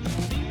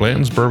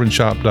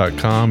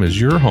 BlantonsBourbonShop.com is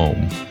your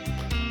home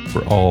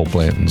for all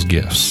Blanton's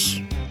gifts.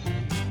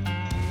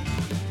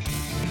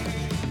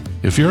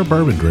 If you're a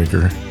bourbon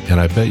drinker, and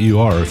I bet you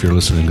are if you're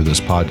listening to this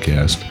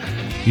podcast,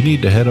 you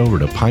need to head over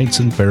to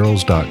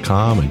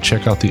pintsandbarrels.com and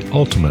check out the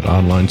ultimate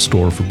online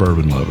store for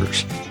bourbon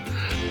lovers.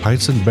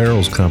 Pints and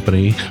Barrels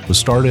Company was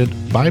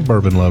started by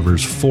bourbon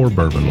lovers for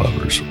bourbon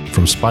lovers.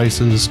 From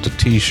spices to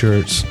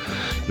t-shirts,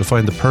 you'll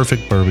find the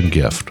perfect bourbon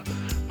gift.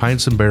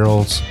 Pints and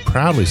Barrels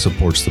proudly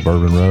supports the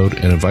Bourbon Road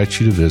and invites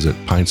you to visit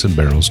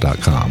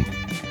pintsandbarrels.com.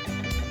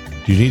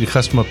 Do you need a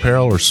custom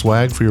apparel or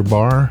swag for your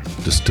bar,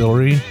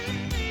 distillery,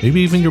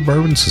 maybe even your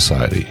bourbon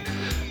society?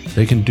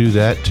 They can do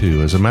that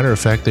too. As a matter of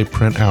fact, they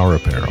print our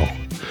apparel.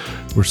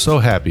 We're so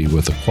happy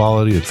with the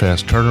quality and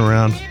fast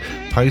turnaround.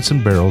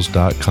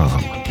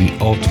 PintsandBarrels.com, the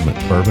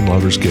ultimate bourbon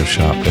lovers gift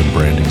shop and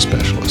branding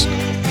specialist.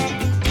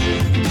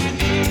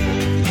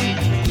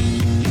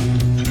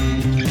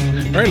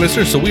 All right,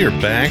 listeners, so we are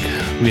back.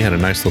 We had a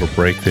nice little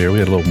break there. We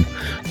had a little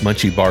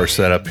munchie bar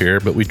set up here,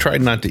 but we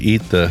tried not to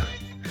eat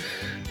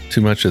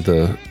too much of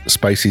the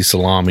spicy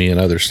salami and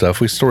other stuff.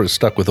 We sort of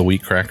stuck with the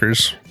wheat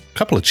crackers, a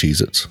couple of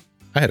Cheez-Its.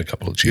 I had a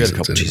couple of Cheez-Its. You had a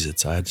couple of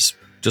Cheez-Its. I had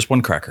just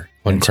one cracker.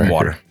 One and cracker. Some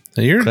water.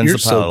 Now you're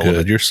so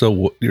good.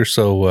 You're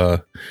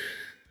so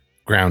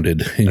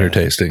grounded in your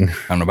tasting.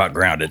 I'm about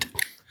grounded.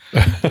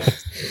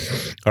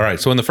 All right.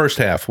 So in the first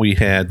half, we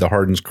had the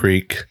Hardins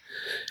Creek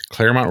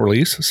Claremont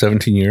release,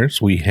 17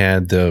 years. We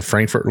had the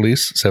Frankfurt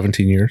release,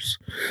 17 years.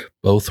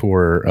 Both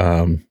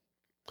were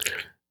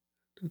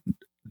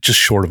just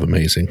short of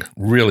amazing.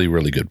 Really,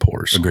 really good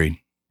pours. Agreed.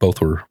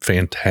 Both were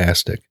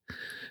fantastic.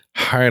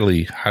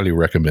 Highly, highly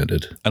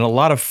recommended. And a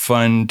lot of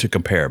fun to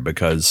compare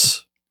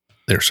because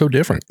they're so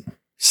different.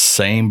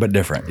 Same but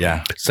different.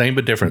 Yeah. Same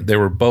but different. They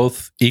were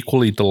both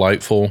equally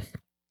delightful,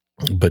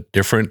 but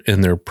different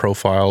in their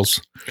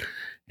profiles.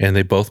 And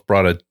they both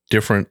brought a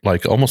different, I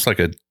don't want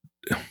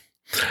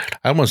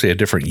to say a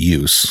different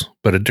use,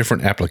 but a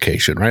different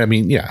application, right? I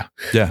mean, yeah.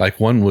 Like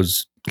one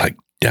was like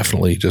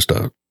definitely just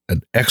an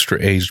extra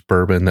aged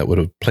bourbon that would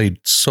have played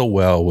so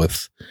well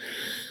with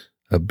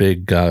a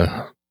big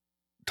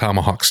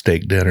tomahawk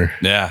steak dinner.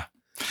 Yeah.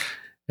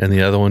 And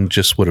the other one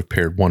just would have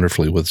paired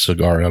wonderfully with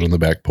cigar out on the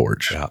back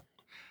porch. Yeah.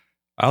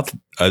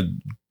 I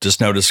just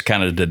noticed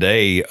kind of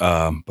today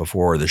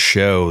before the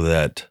show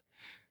that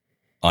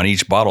on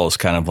each bottle is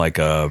kind of like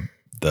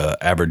the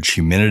average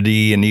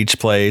humidity in each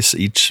place,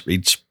 each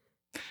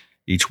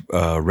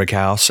rick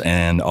house,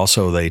 and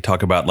also they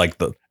talk about like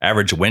the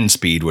average wind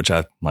speed, which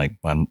I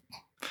didn't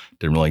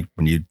really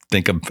when you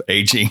think of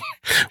aging.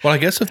 Well, I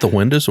guess if the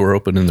windows were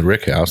open in the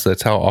rick house,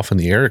 that's how often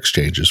the air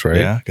exchanges, right?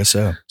 Yeah, I guess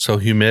so. So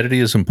humidity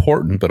is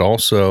important, but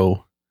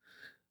also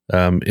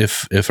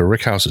If a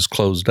rick house is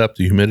closed up,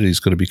 the humidity is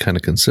going to be kind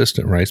of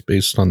consistent, right? It's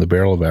based on the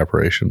barrel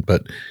evaporation.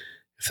 But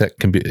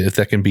if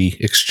that can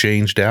be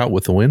exchanged out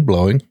with the wind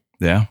blowing,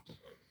 yeah,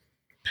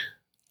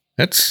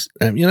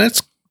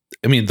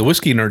 the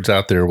whiskey nerds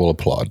out there will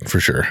applaud for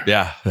sure.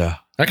 Yeah.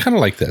 I kind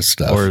of like that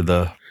stuff. Or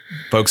the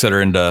folks that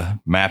are into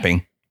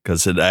mapping,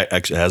 because it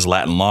actually has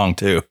Latin long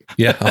too.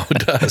 Yeah,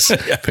 it does.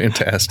 Yeah.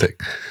 Fantastic.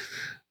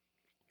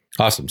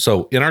 Awesome.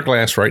 So in our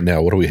glass right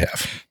now, what do we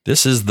have?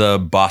 This is the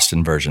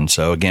Boston version.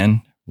 So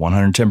again,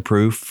 110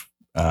 proof,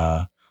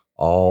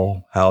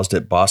 all housed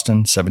at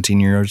Boston,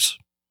 17 years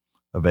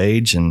of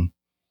age. And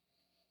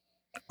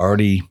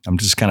already I'm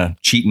just kind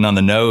of cheating on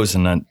the nose,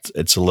 and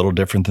it's a little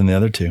different than the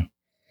other two.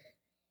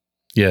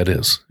 Yeah, it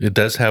is. It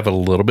does have a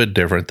little bit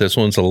different. This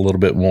one's a little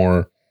bit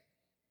more,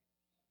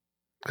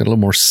 got a little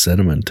more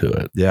cinnamon to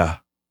it. Yeah.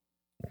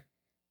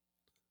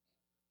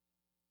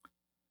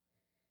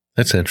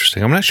 That's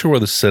interesting. I'm not sure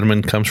where the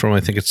cinnamon comes from. I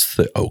think it's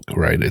the oak,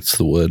 right? It's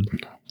the wood.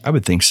 I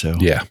would think so.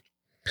 Yeah.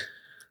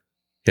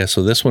 Yeah,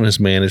 so this one has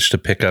managed to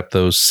pick up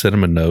those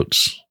cinnamon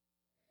notes.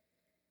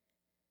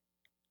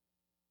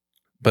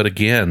 But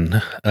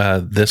again,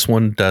 this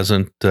one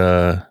doesn't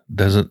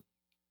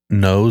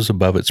nose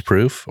above its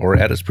proof, or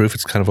at its proof.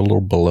 It's kind of a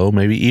little below,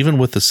 maybe. Even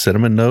with the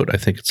cinnamon note, I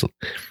think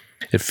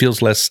it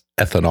feels less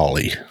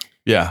ethanol-y.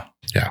 Yeah.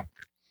 Yeah.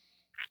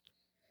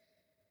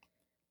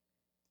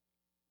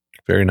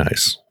 Very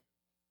nice.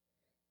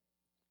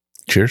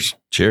 Cheers.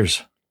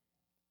 Cheers.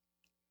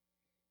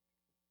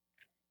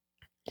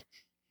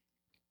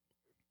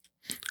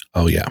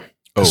 Oh, yeah.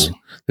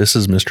 This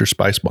is Mr.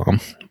 Spice Bomb.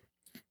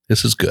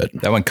 This is good.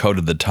 That one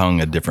coated the tongue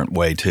a different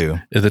way too.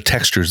 The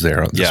texture's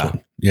there on this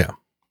one. Yeah.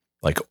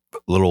 Like a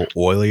little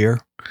oilier.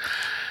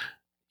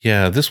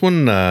 Yeah, this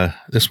one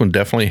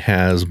definitely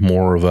has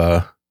more of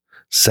a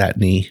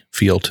satiny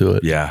feel to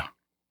it. Yeah.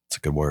 It's a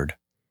good word.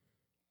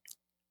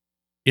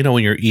 You know,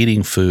 when you're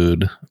eating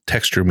food,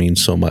 texture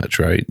means so much,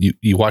 right?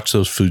 You watch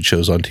those food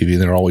shows on TV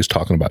and they're always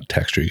talking about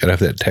texture. You got to have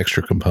that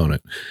texture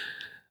component.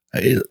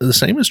 The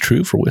same is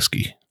true for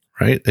whiskey,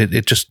 right?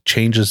 It just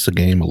changes the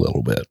game a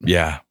little bit.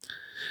 Yeah.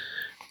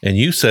 And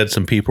you said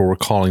some people were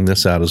calling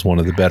this out as one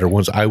of the better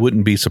ones. I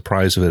wouldn't be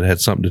surprised if it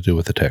had something to do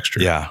with the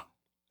texture. Yeah.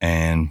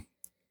 And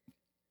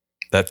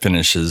that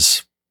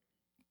finishes,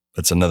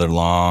 that's another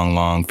long,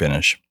 long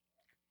finish.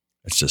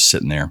 It's just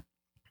sitting there.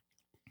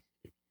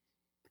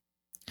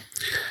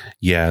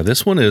 Yeah,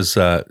 this one is,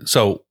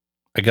 so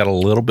I got a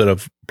little bit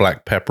of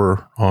black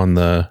pepper on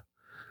the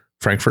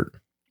Frankfurt,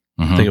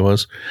 I think it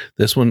was.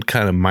 This one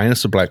kind of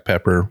minus the black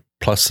pepper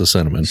plus the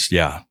cinnamon.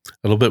 Yeah.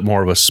 A little bit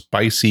more of a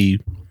spicy.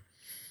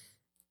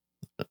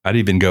 I'd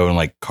even go in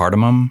like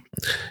cardamom.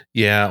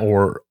 Yeah,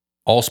 or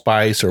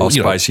allspice or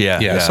allspice,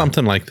 yeah,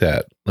 something like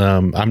that.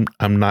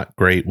 I'm not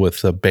great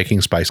with the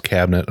baking spice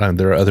cabinet.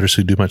 There are others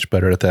who do much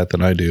better at that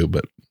than I do,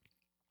 but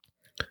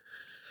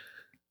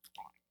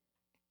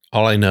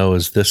all I know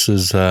is this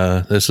is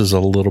a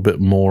little bit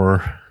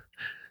more.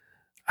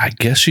 I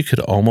guess you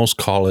could almost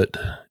call it,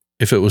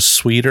 if it was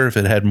sweeter, if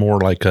it had more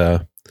like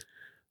a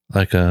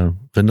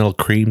vanilla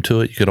cream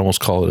to it, you could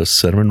almost call it a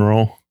cinnamon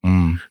roll.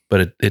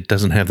 But it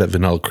doesn't have that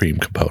vanilla cream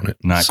component.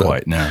 Not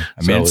quite. No,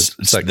 I mean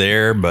it's like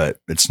there, but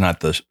it's not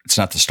the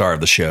star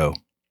of the show.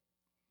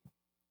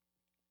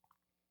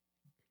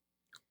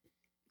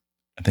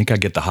 I think I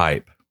get the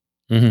hype.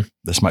 Mm-hmm.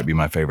 This might be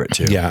my favorite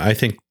too. Yeah, I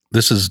think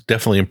this is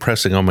definitely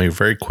impressing on me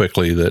very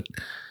quickly that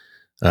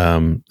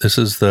this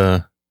is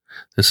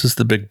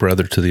the big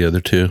brother to the other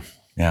two.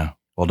 Yeah.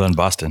 Well done,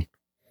 Boston.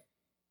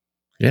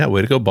 Yeah,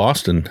 way to go,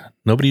 Boston.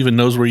 Nobody even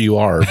knows where you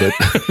are, but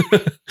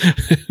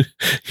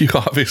you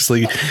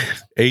obviously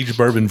age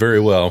bourbon very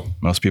well.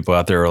 Most people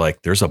out there are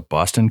like, there's a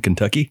Boston,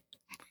 Kentucky?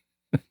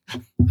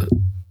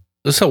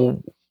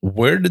 So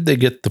where did they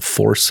get the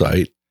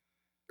foresight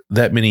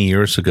that many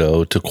years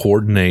ago to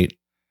coordinate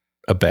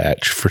a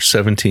batch for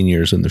 17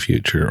 years in the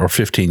future or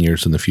 15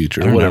 years in the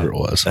future or whatever it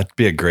was? That'd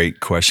be a great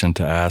question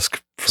to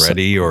ask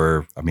Freddie,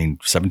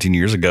 17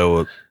 years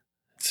ago.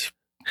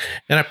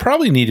 And I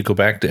probably need to go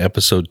back to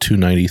episode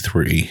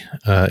 293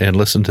 and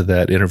listen to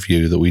that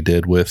interview that we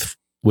did with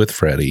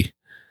Freddie.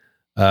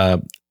 I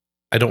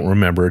don't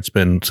remember. It's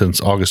been since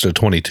August of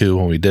 22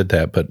 when we did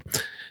that, but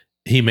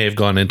he may have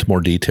gone into more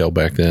detail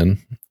back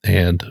then,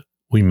 and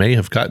we may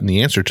have gotten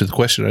the answer to the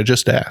question I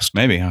just asked.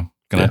 Maybe. I'm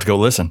going to have to go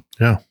listen.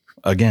 Yeah.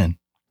 Again.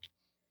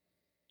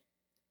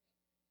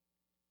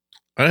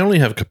 I only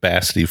have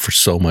capacity for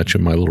so much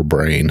in my little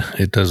brain.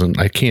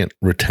 I can't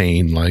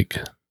retain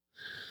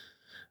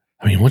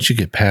once you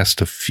get past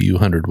a few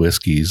hundred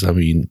whiskeys,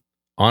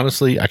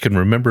 honestly, I can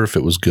remember if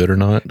it was good or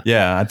not.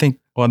 Yeah, I think,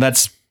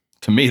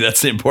 to me,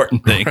 that's the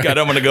important thing. Right. I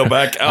don't want to go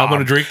back. I'm going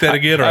to drink that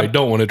again, or I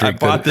don't want to drink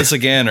that. I bought this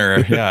again,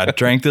 or I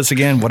drank this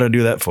again. What did I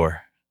do that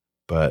for?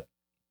 But.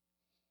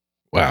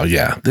 Wow,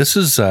 yeah. This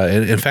is,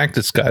 in fact,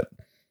 it's got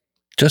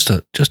just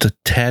a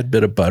tad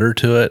bit of butter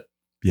to it.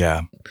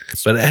 Yeah.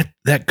 But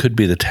that could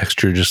be the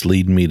texture just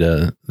leading me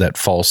to that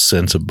false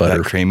sense of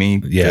butter. That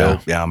creamy.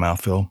 Yeah.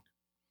 Mouthfeel.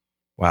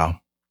 Wow.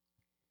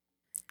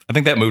 I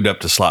think that moved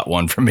up to slot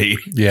 1 for me.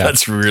 Yeah.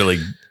 That's really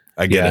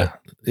I get it.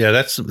 Yeah,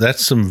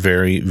 that's some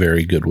very,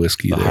 very good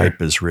whiskey. The there.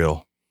 hype is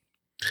real.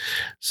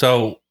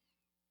 So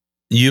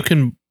you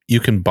can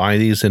buy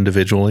these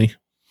individually.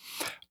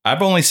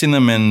 I've only seen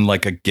them in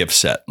like a gift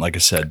set, like I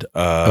said.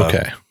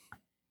 Okay.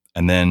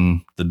 And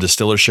then the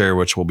distiller share,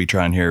 which we'll be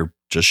trying here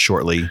just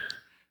shortly.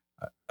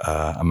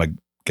 I'm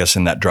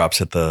guessing that drops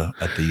at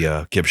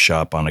the gift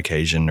shop on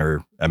occasion,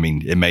 or I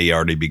mean, it may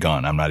already be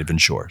gone. I'm not even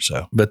sure.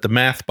 So, but the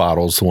math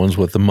bottles, the ones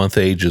with the month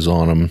ages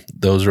on them,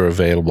 those are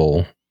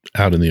available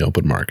out in the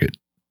open market.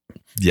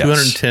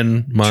 yes,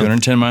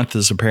 210 month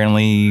is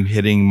apparently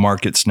hitting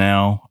markets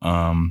now.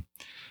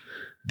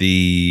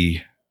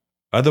 The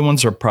other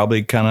ones are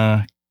probably kind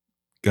of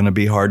going to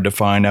be hard to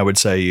find, I would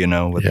say,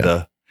 with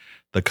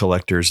the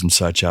collectors and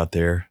such out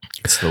there.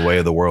 It's the way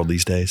of the world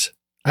these days.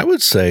 I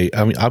would say,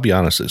 I mean, I'll be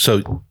honest.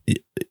 So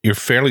you're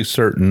fairly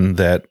certain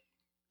that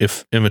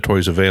if inventory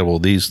is available,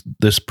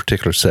 this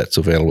particular set's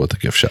available at the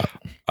gift shop.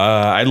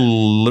 I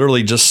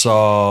literally just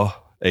saw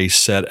a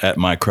set at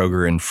my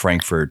Kroger in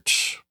Frankfurt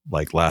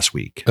like last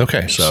week.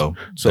 Okay. So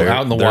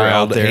out in the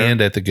wild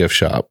and at the gift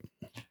shop.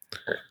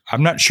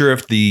 I'm not sure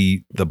if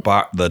the 200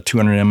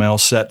 ml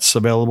set's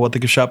available at the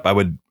gift shop. I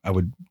would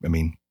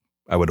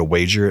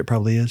wager it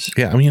probably is.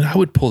 Yeah. I mean, I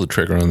would pull the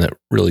trigger on that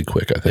really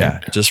quick, I think. Yeah.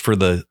 Just for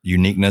the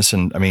uniqueness.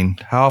 And I mean,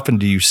 how often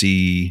do you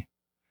see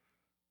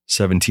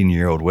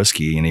 17-year-old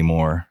whiskey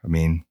anymore? I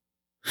mean,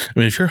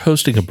 if you're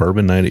hosting a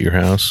bourbon night at your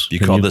house, you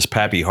call this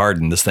Pappy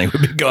Hardin, this thing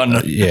would be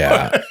gone.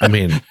 Yeah. I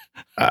mean,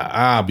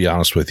 I'll be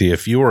honest with you.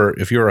 If you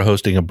were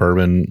hosting a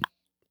bourbon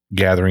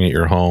gathering at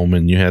your home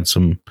and you had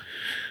some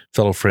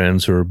fellow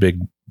friends who are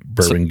big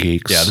bourbon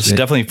geeks. Yeah, this is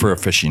definitely for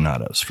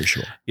aficionados for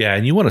sure. Yeah,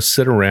 and you want to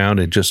sit around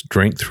and just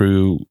drink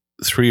through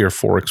 3 or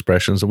 4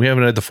 expressions. And we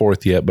haven't had the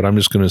 4th yet, but I'm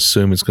just going to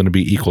assume it's going to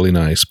be equally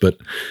nice. But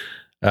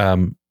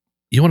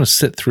you want to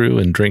sit through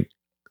and drink,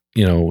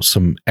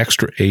 some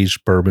extra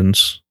aged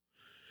bourbons.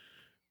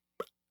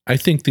 I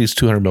think these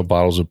 200 ml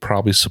bottles would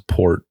probably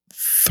support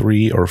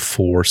 3 or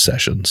 4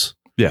 sessions.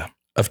 Yeah,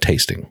 of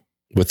tasting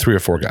with 3 or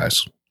 4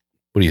 guys.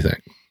 What do you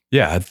think?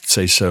 Yeah, I'd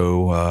say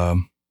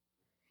so.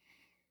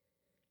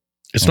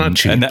 It's not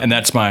cheap, and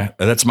that's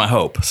my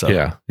hope. So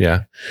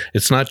yeah,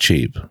 it's not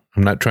cheap.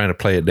 I'm not trying to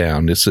play it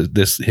down. This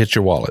hits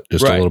your wallet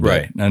just a little bit,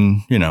 right?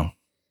 And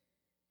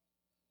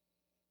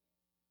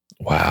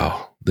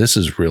wow, this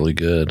is really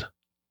good.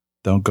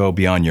 Don't go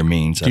beyond your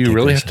means. Do you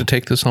really have to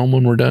take this home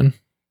when we're done?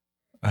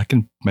 I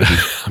can maybe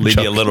leave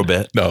you a little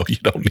bit. No, you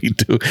don't need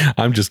to.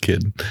 I'm just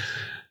kidding.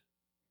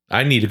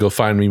 I need to go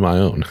find me my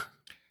own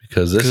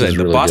because this is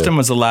really Boston good.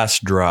 was the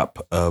last drop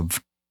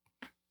of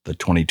the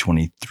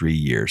 2023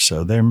 year.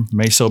 So there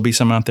may still be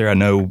some out there. I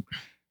know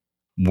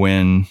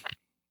when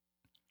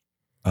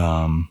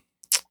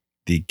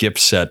the gift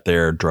set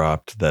there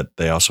dropped that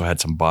they also had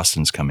some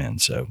Bostons come in.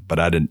 So, but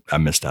I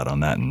missed out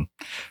on that. And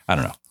I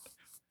don't know.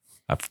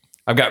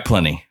 I've got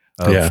plenty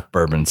of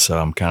bourbon. So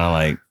I'm kind of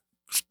like,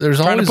 there's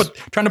trying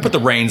to put the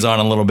reins on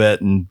a little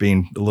bit and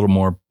being a little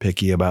more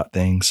picky about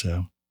things.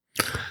 So,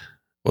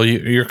 well,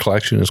 your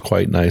collection is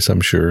quite nice,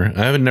 I'm sure.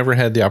 I haven't never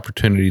had the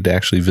opportunity to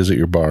actually visit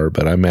your bar,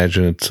 but I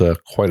imagine it's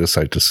quite a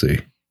sight to see.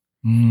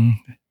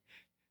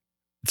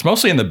 It's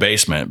mostly in the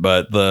basement,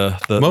 but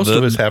most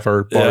of us have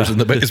our bars in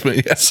the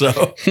basement. Yeah.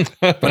 So,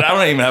 but I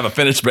don't even have a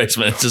finished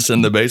basement. It's just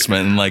in the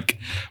basement, and like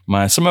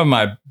some of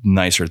my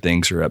nicer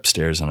things are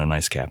upstairs on a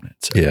nice cabinet.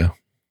 So. Yeah.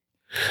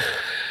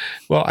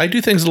 Well, I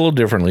do things a little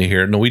differently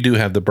here. No, we do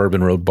have the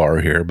Bourbon Road Bar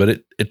here, but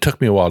it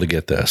took me a while to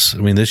get this. I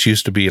mean, this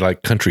used to be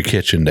like Country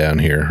Kitchen down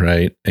here,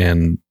 right?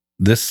 And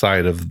this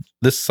side of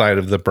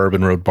the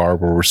Bourbon Road Bar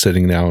where we're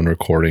sitting now and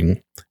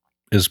recording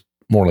is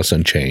more or less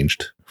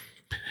unchanged.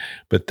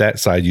 But that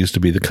side used to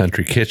be the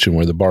Country Kitchen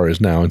where the bar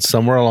is now. And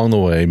somewhere along the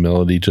way,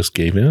 Melody just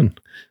gave in.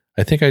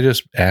 I think I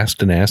just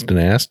asked and asked and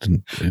asked.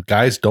 And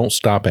guys, don't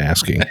stop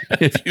asking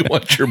if you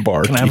want your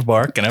bar. Can I have a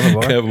bar? Can I have a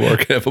bar? Can I have a bar?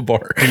 Can I have a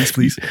bar?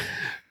 Please.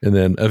 And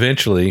then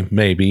eventually,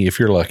 maybe, if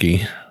you're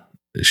lucky,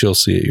 she'll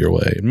see it your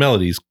way. And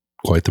Melody's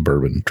quite the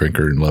bourbon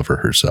drinker and lover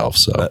herself.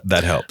 So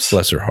that helps.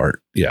 Bless her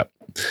heart. Yeah.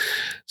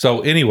 So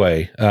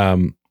anyway,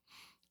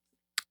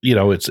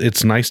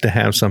 it's nice to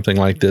have something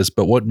like this.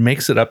 But what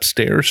makes it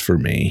upstairs for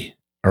me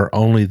are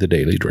only the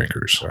daily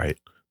drinkers. Right.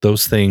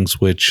 Those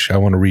things which I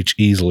want to reach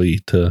easily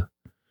to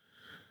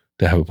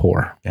have a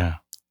pour. Yeah.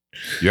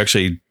 You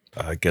actually,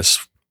 I guess,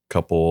 a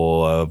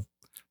couple of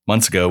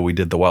months ago, we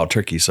did the wild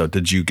turkey. So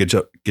did you get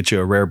you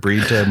a rare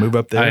breed to move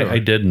up there? I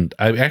didn't.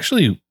 I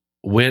actually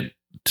went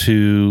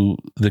to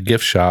the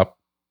gift shop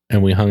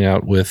and we hung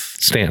out with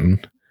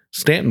Stanton.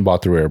 Stanton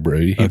bought the rare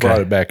breed. He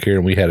brought it back here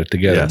and we had it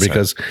together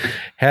because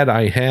had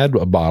I had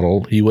a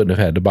bottle, he wouldn't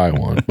have had to buy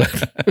one.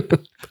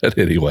 But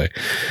anyway,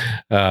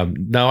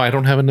 no, I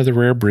don't have another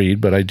rare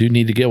breed, but I do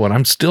need to get one.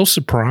 I'm still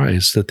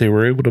surprised that they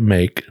were able to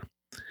make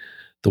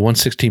the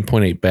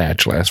 116.8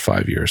 batch last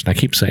 5 years. And I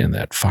keep saying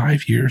that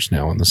 5 years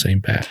now on the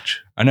same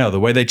batch. I know the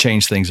way they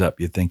change things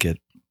up, you think it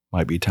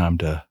might be time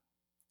to,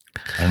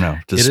 I don't know.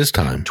 It is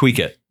time. Tweak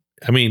it.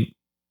 I mean,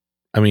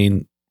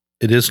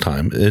 it is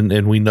time,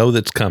 and we know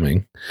that's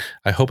coming.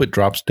 I hope it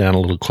drops down a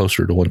little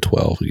closer to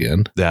 112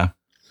 again. Yeah.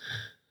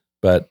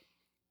 But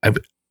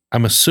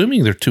I'm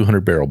assuming they're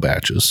 200 barrel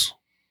batches.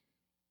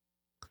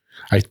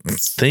 I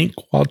think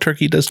Wild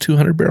Turkey does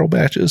 200 barrel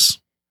batches.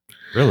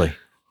 Really?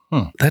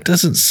 That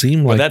doesn't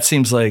seem like... Well, that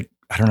seems like,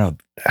 I don't know.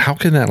 How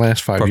can that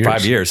last 5 years? For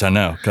 5 years, I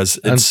know. Because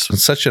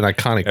it's such an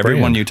iconic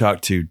everyone brand. you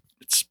talk to,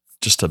 it's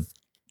just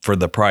for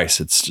the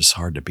price, it's just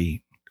hard to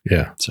beat.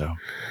 Yeah. So...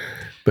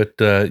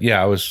 But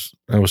I was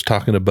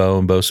talking to Bo,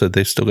 and Bo said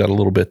they still got a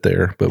little bit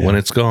there, but when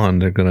it's gone,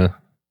 they're gonna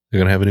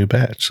have a new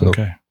batch. So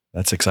okay,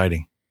 that's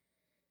exciting.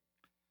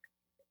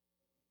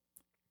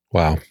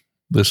 Wow,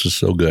 this is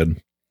so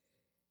good.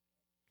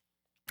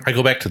 I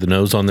go back to the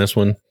nose on this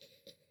one,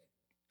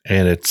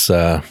 and it's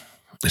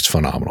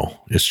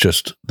phenomenal. It's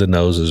just the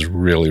nose is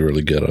really,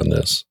 really good on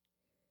this.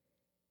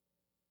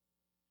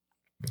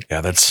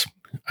 Yeah,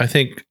 I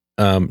think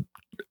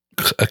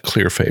a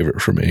clear favorite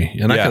for me,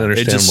 and I can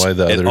understand why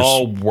the others. It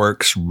all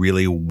works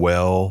really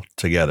well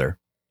together.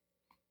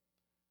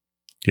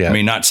 Yeah, I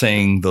mean, not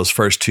saying those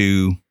first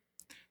two.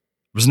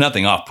 There's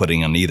nothing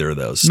off-putting on either of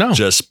those. No,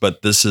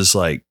 but this is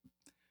like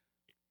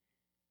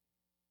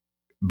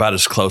about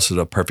as close to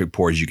the perfect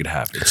pour as you could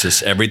have. It's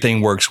just everything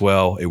works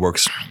well. It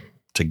works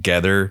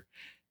together.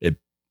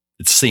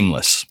 It's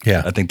seamless.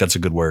 Yeah. I think that's a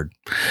good word.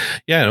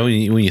 Yeah.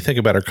 When you think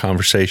about our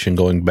conversation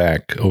going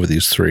back over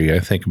these three, I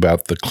think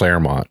about the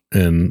Claremont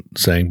and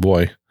saying,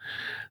 boy,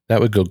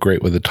 that would go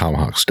great with a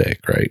tomahawk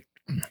steak, right?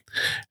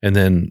 And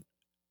then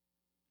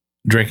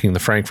drinking the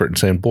Frankfurt and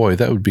saying, boy,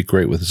 that would be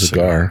great with a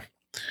cigar.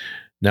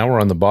 Now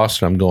we're on the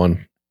Boston. I'm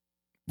going,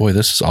 boy,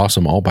 this is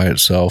awesome all by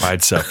itself. By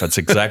itself. That's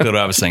exactly what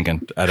I was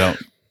thinking.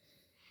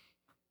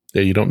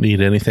 Yeah, you don't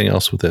need anything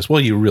else with this.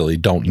 Well, you really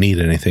don't need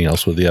anything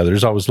else with the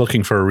others. I was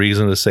looking for a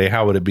reason to say,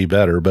 how would it be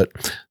better?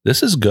 But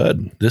this is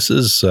good. This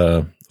is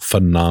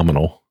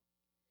phenomenal.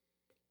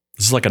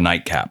 This is like a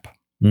nightcap.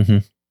 Mm-hmm.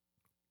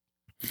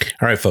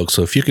 All right, folks.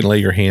 So if you can lay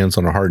your hands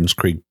on a Hardins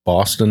Creek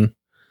Boston,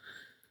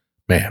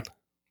 man.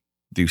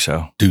 Do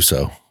so. Do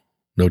so.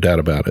 No doubt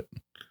about it.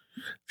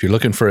 If you're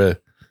looking for a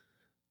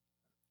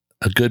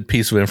good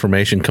piece of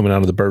information coming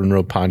out of the Bourbon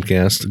Road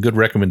podcast, a good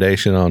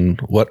recommendation on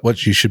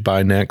what you should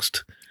buy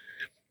next.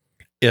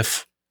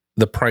 If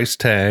the price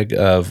tag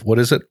of, what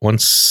is it?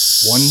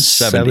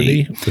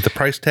 170. If the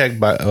price tag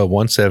by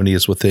 170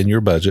 is within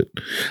your budget,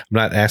 I'm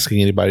not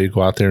asking anybody to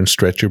go out there and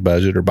stretch your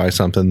budget or buy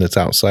something that's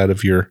outside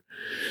of your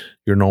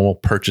normal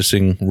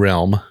purchasing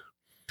realm.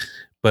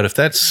 But if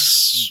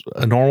that's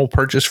a normal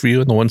purchase for you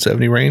in the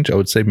 170 range, I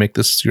would say make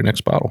this your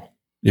next bottle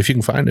if you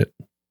can find it.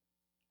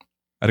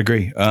 I'd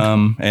agree.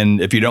 And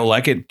if you don't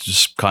like it,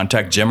 just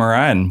contact Jim or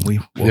I, and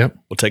we'll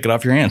take it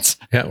off your hands.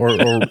 Yeah, or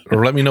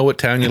let me know what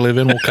town you live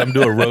in. We'll come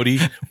to a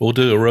roadie. We'll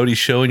do a roadie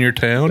show in your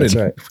town, That's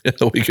and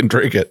right. We can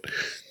drink it.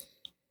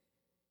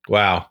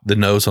 Wow, the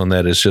nose on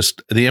that is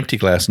just the empty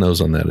glass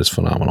nose on that is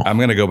phenomenal. I'm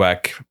gonna go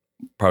back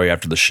probably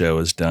after the show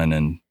is done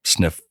and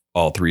sniff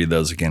all three of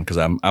those again because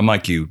I'm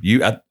like you.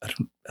 I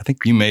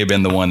think you may have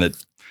been the one that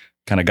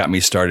kind of got me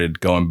started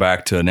going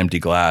back to an empty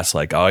glass.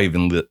 Like I'll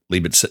even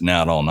leave it sitting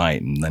out all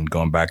night and then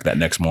going back that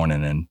next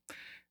morning, and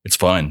it's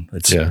fun.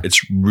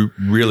 It's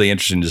really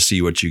interesting to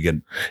see what you get.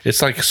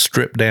 It's like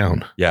stripped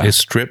down. Yeah. It's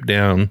stripped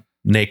down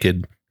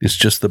naked. It's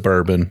just the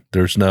bourbon.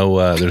 There's no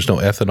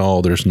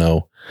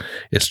ethanol.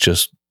 It's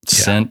just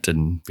scent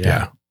and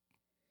yeah.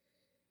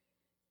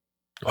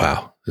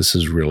 Wow. This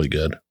is really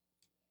good.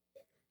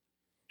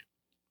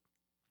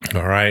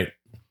 All right.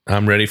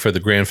 I'm ready for the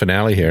grand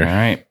finale here. All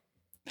right.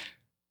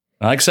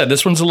 Like I said,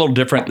 this one's a little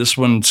different. This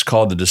one's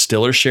called the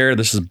Distiller Share.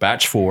 This is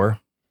batch 4.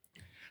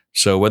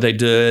 So what they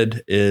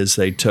did is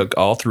they took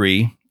all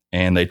three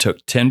and they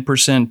took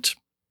 10%,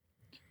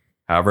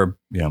 however,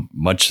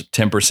 much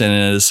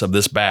 10% is of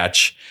this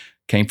batch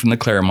came from the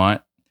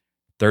Claremont,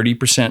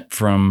 30%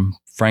 from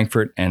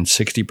Frankfurt, and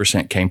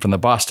 60% came from the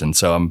Boston.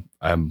 So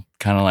I'm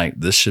kind of like,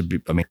 this should be,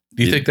 do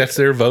you think that's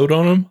their vote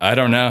on them? I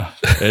don't know.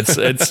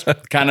 It's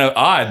kind of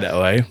odd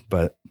that way,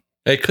 but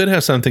it could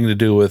have something to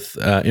do with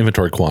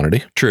inventory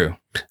quantity. True.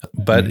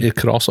 But it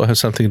could also have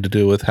something to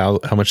do with how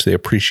much they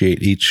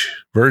appreciate each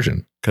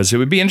version. Because it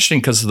would be interesting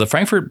because the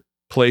Frankfurt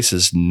place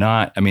is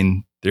not,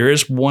 there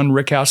is one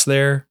rick house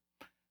there,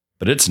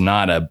 but it's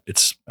not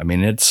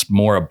it's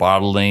more a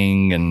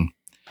bottling, and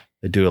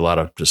they do a lot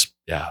of just,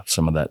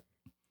 some of that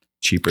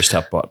cheaper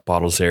stuff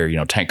bottles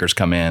there. Tankers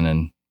come in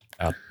and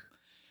out.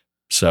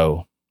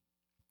 So.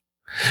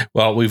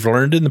 Well, we've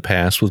learned in the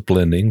past with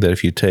blending that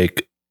if you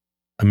take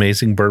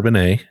amazing bourbon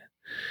A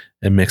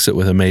and mix it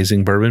with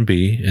amazing bourbon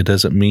B, it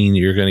doesn't mean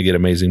you're going to get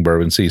amazing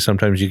bourbon C.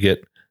 Sometimes you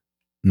get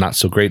not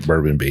so great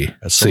bourbon B.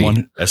 As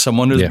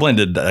someone who's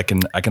blended, I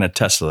can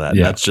attest to that.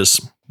 Yeah. That's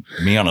just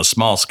me on a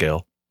small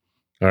scale.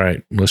 All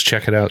right, let's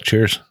check it out.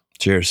 Cheers.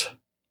 Cheers.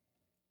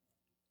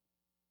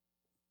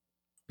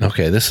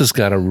 Okay, this has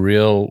got a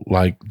real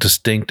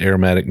distinct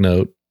aromatic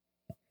note.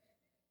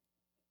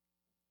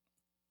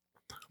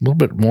 little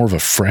bit more of a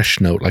fresh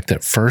note, like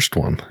that first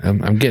one.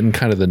 I'm getting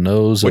kind of the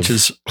nose, which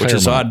is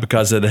odd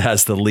because it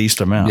has the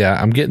least amount.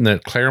 Yeah, I'm getting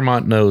that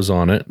Claremont nose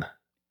on it.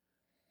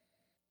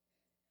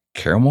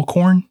 Caramel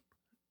corn.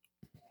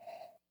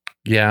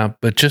 Yeah,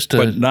 but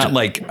not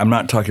like, I'm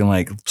not talking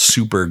like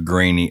super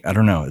grainy. I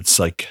don't know. It's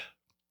like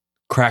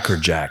Cracker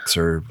Jacks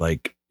or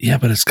like. Yeah,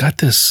 but it's got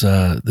this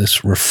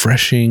this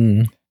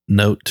refreshing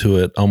note to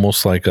it,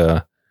 almost like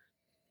the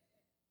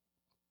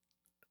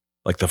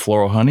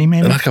floral honey,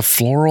 maybe? Like a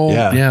floral.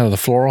 Yeah, the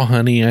floral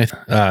honey.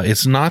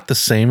 It's not the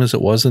same as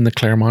it was in the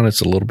Claremont.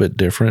 It's a little bit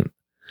different.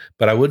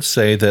 But I would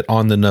say that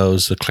on the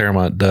nose, the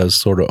Claremont does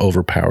sort of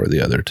overpower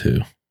the other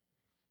two.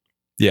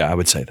 Yeah, I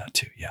would say that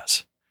too,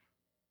 yes.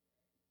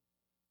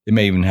 It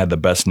may even have the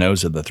best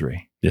nose of the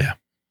three. Yeah.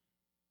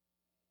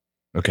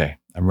 Okay,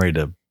 I'm ready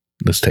to...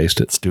 Let's taste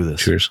it. Let's do this.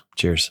 Cheers.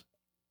 Cheers.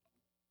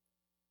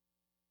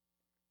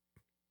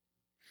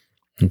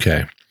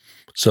 Okay.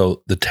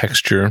 So the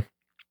texture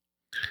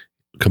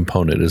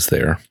component is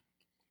there.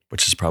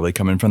 Which is probably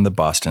coming from the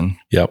Boston.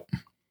 Yep.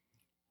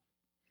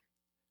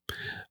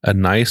 A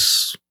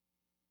nice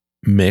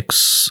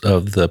mix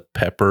of the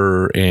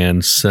pepper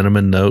and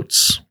cinnamon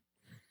notes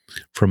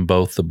from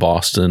both the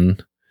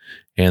Boston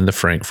and the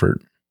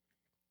Frankfurt.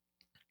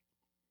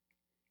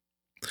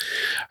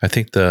 I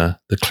think the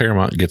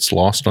Claremont gets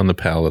lost on the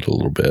palate a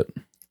little bit,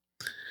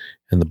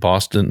 and the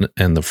Boston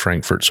and the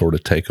Frankfurt sort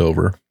of take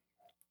over.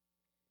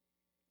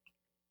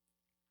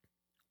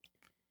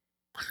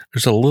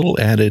 There's a little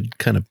added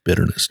kind of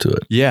bitterness to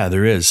it. Yeah,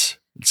 there is.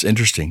 It's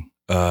interesting.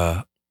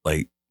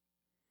 Like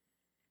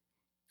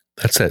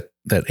that's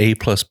that A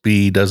plus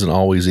B doesn't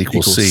always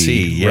equal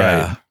C.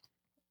 Yeah. Right.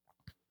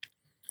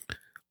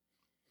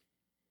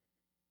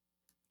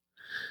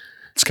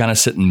 It's kind of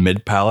sitting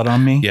mid palate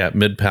on me. Yeah,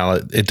 mid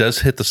palate. It does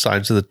hit the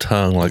sides of the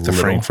tongue like the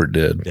Frankfurt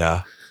did.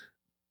 Yeah.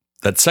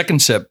 That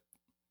second sip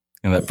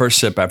and that first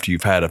sip after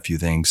you've had a few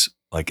things,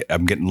 like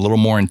I'm getting a little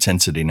more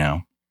intensity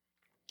now.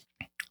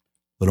 A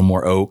little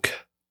more oak.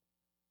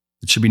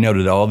 It should be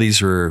noted, all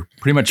these are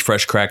pretty much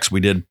fresh cracks.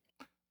 We did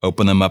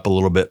open them up a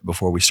little bit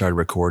before we started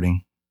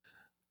recording.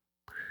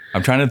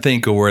 I'm trying to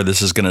think of where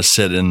this is going to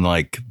sit in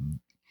like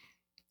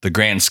the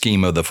grand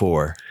scheme of the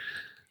four.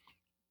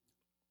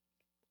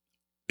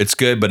 It's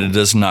good, but it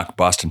does knock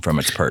Boston from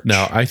its perch.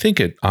 No, I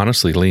think it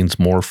honestly leans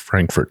more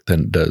Frankfurt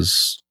than it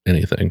does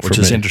anything. Which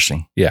is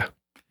interesting. Yeah.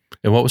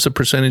 And what was the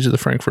percentage of the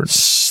Frankfurt?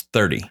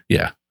 30.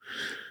 Yeah.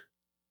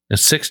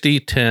 It's 60,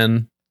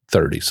 10,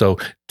 30. So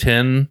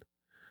 10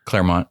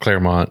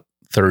 Claremont,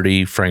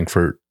 30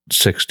 Frankfurt,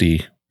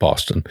 60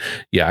 Boston.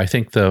 Yeah, I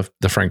think the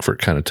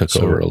Frankfurt kind of took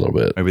over a little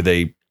bit.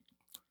 Maybe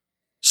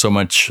so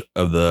much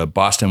of the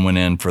Boston went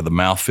in for the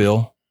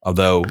mouthfeel,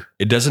 although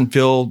it doesn't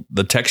feel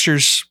the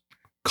texture's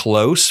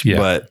close,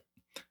 but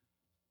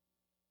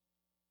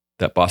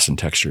that Boston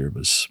texture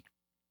was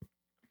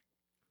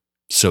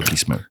silky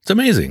smooth. It's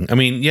amazing. I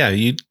mean, yeah,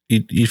 you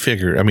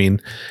figure, I mean,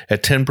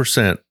 at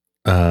 10%,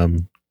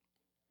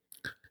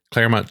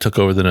 Claremont took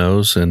over the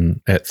nose,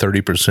 and at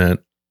 30%,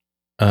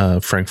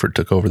 Frankfurt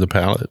took over the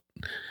palate.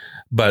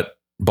 But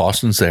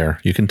Boston's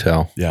there. You can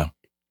tell. Yeah.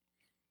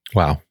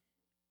 Wow.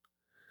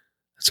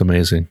 It's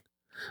amazing.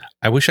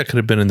 I wish I could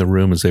have been in the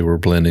room as they were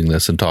blending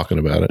this and talking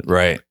about it.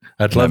 Right.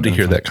 I'd love to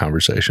hear that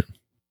conversation.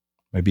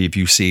 Maybe if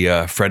you see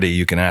Freddie,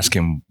 you can ask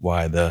him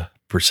why the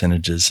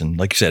percentages. And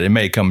like you said, it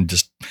may come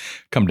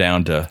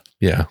down to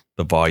the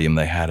volume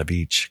they had of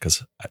each,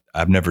 because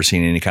I've never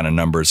seen any kind of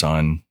numbers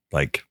on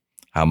like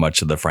how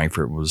much of the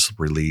Frankfurt was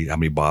released, how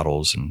many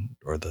bottles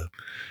or the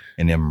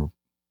NM.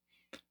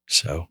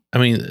 So, I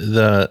mean,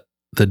 the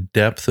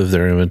depth of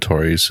their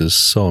inventories is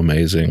so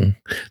amazing.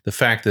 The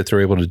fact that they're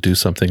able to do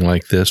something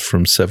like this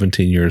from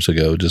 17 years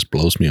ago just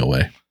blows me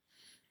away.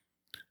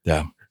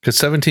 Yeah. Because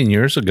 17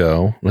 years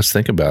ago, let's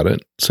think about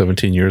it.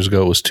 17 years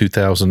ago, it was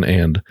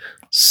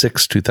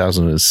 2006,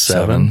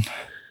 2007.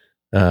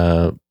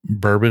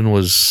 Bourbon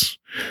was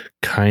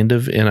kind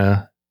of in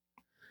a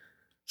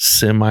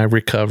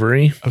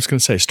semi-recovery. I was going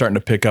to say, starting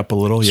to pick up a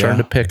little. Starting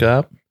to pick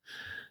up.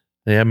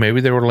 Yeah,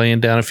 maybe they were laying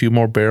down a few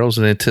more barrels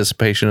in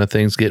anticipation of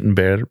things getting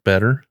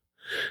better.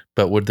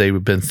 But would they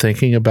have been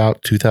thinking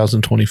about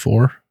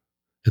 2024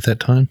 at that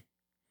time?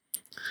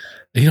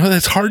 You know,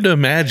 that's hard to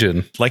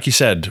imagine. Like you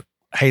said,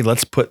 hey,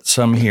 let's put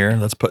some here.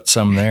 Let's put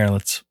some there.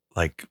 Let's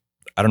I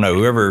don't know,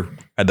 whoever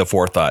had the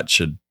forethought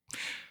should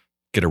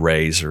get a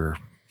raise or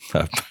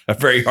a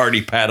very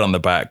hearty pat on the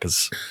back.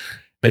 Because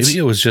maybe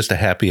it was just a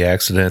happy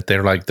accident.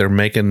 They're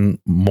making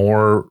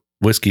more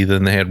whiskey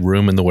than they had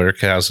room in the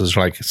warehouses.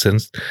 Like,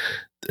 since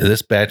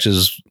this batch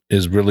is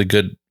really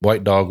good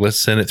White Dog, let's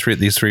send it through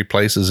these three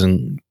places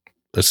and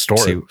store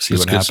it. See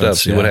what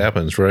happens. See what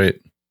happens, right?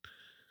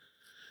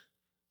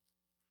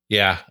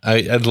 Yeah,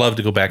 I'd love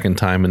to go back in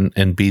time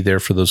and be there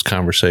for those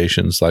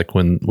conversations, like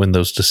when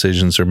those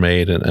decisions are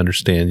made, and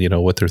understand,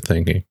 what they're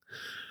thinking.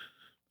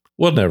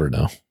 We'll never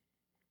know.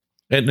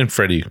 And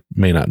Freddie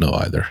may not know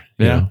either.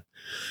 Yeah.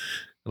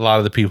 A lot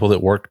of the people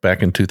that worked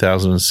back in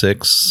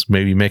 2006,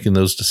 maybe making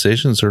those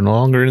decisions, are no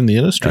longer in the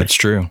industry. That's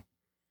true.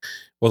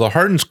 Well, the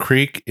Hardins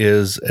Creek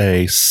is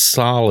a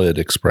solid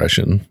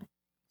expression,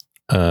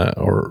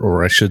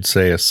 or I should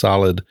say a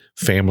solid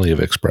family of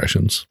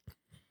expressions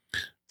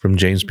from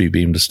James B.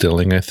 Beam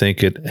Distilling. I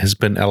think it has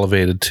been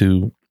elevated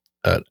to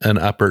an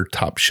upper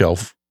top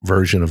shelf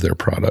version of their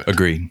product.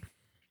 Agreed.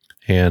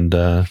 And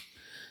I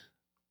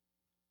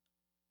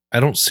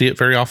don't see it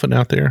very often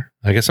out there.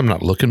 I guess I'm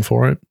not looking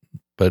for it,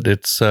 but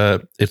it's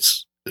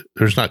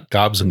there's not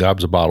gobs and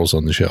gobs of bottles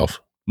on the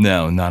shelf.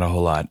 No, not a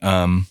whole lot.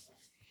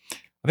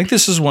 I think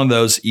this is one of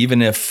those,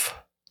 even if,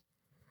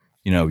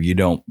 you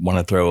don't want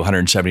to throw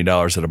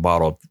 $170 at a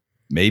bottle,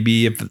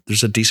 maybe if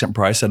there's a decent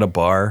price at a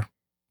bar,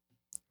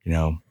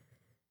 you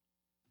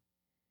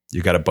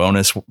got a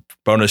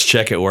bonus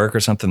check at work or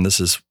something. This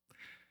is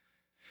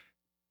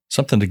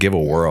something to give a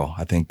whirl.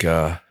 I think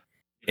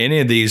any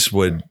of these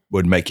would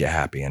make you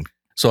happy. And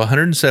so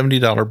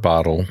 $170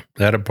 bottle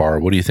at a bar,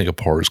 what do you think a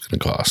pour is going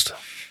to cost?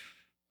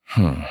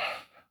 I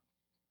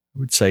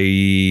would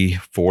say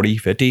 40,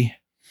 50.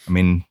 I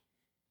mean,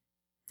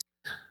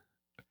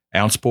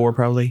 ounce pour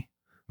probably.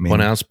 1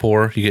 ounce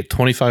pour. You get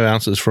 25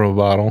 ounces from a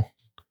bottle.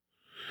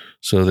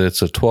 So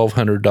that's a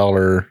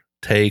 $1,200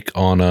 take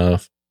on a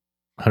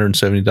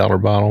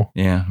 $170 bottle.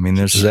 Yeah. I mean,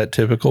 is that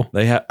typical?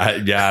 I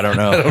don't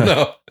know. I don't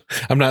know.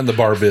 I'm not in the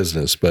bar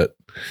business, but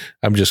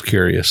I'm just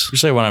curious.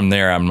 Usually when I'm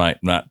there, I'm not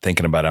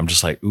thinking about it. I'm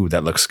just like, ooh,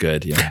 that looks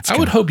good. I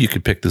would hope you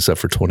could pick this up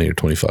for 20 or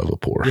 25 a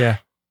pour. Yeah.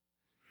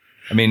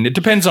 I mean, it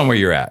depends on where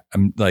you're at.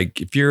 I'm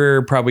like, if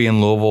you're probably in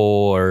Louisville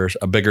or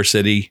a bigger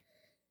city,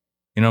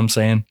 you know what I'm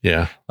saying?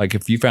 Yeah. Like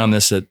if you found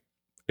this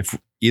if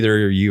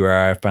either you or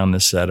I found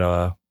this at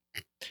a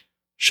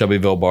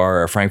Shelbyville bar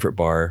or a Frankfurt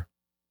bar,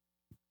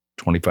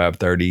 25,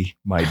 30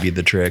 might be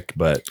the trick.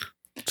 But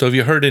so have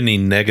you heard any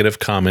negative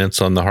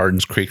comments on the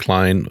Hardins Creek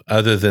line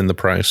other than the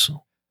price?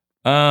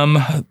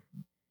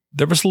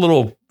 There was a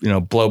little,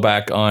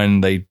 blowback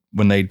on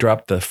when they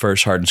dropped the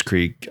first Hardins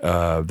Creek,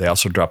 they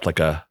also dropped like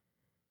a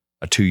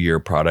 2-year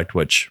product,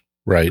 which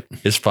right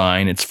is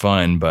fine. It's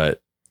fun,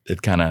 but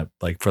it kind of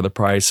like for the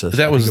price.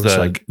 That was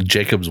like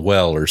Jacob's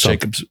Well or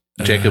something.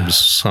 Jacob's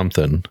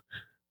something.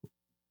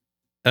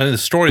 And the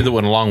story that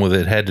went along with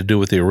it had to do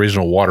with the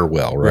original water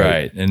well, right?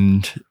 Right.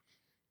 And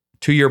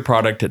 2-year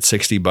product at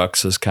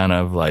 $60 is kind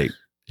of like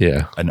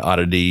an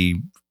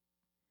oddity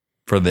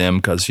for them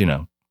because,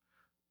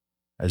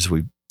 as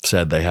we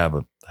said, they have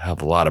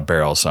a lot of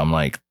barrels. So I'm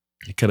like,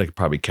 you could have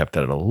probably kept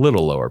that at a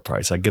little lower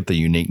price. I get the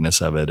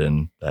uniqueness of it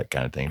and that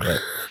kind of thing. But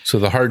so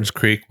the Hardins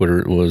Creek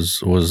was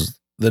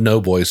the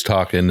No Boys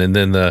talking, and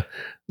then the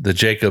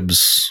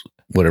Jacobs,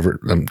 whatever,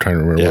 I'm trying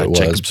to remember what it was.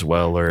 Jacob's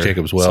Well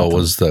something.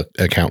 Was the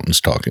accountants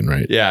talking,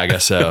 right? Yeah, I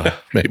guess so.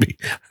 Maybe.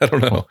 I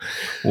don't know.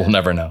 We'll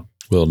never know.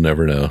 We'll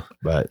never know.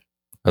 But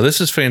this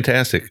is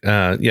fantastic.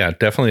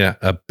 Definitely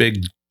a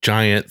big,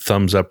 giant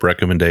thumbs up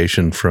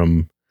recommendation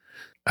from,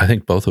 I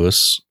think, both of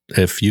us.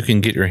 If you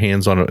can get your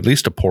hands on at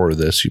least a pour of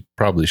this, you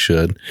probably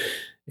should.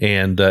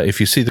 And if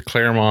you see the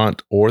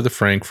Claremont or the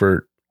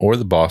Frankfurt or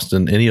the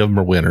Boston, any of them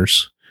are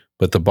winners.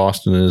 But the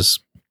Boston is,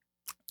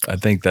 I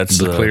think that's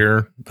the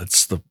clear.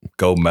 That's the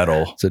gold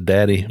medal. It's a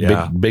daddy,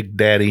 big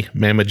daddy,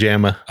 mamma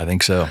jamma. I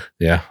think so.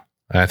 Yeah,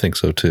 I think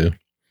so too.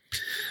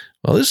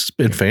 Well, this has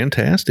been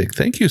fantastic.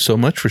 Thank you so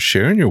much for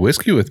sharing your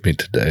whiskey with me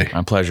today.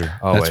 My pleasure.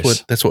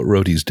 Always. That's what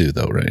roadies do,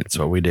 though, right? That's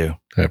what we do.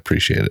 I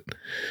appreciate it.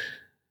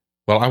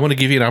 Well, I want to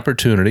give you an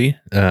opportunity,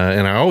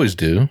 and I always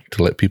do,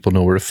 to let people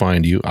know where to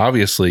find you.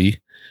 Obviously,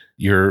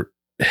 you're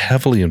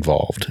heavily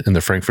involved in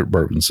the Frankfurt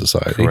Bourbon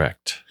Society.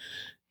 Correct.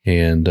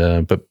 And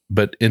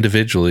but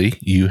individually,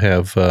 you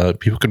have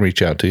people can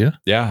reach out to you.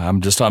 Yeah,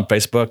 I'm just on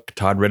Facebook,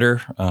 Todd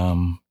Ritter.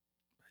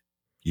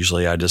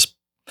 Usually, I just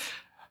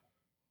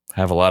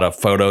have a lot of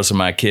photos of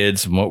my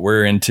kids and what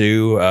we're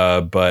into.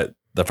 But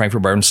the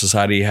Frankfurt Bourbon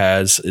Society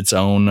has its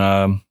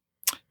own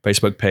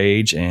Facebook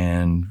page,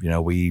 and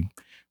we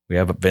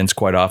have events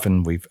quite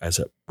often. We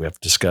have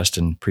discussed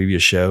in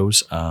previous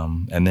shows,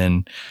 and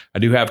then I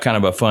do have kind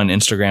of a fun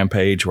Instagram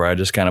page where I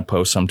just kind of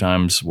post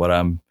sometimes what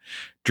I'm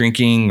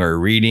drinking or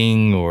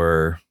reading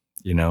or,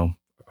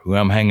 who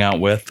I'm hanging out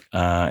with.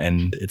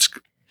 And it's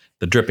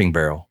the Dripping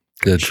Barrel.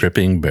 The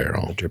Dripping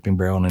Barrel. The Dripping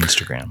Barrel on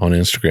Instagram. On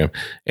Instagram.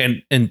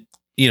 And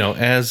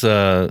as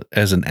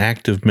an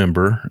active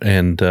member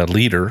and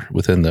leader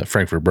within the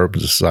Frankfurt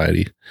Bourbon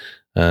Society,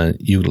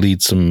 you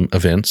lead some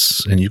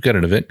events, and you've got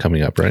an event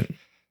coming up, right?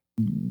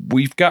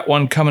 We've got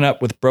one coming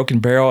up with Broken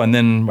Barrel, and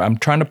then I'm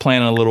trying to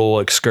plan a little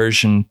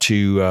excursion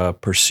to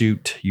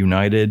Pursuit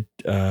United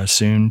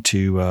soon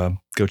to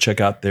go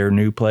check out their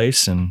new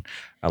place. And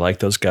I like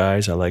those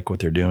guys. I like what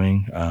they're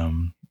doing.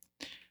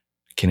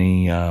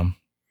 Kenny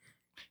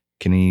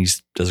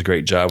does a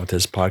great job with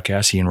his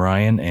podcast, he and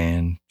Ryan.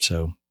 And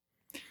so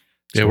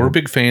we're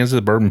big fans of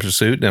the Bourbon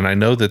Pursuit, and I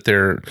know that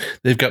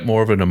they've got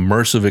more of an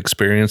immersive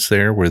experience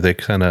there where they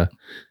kind of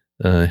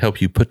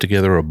help you put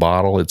together a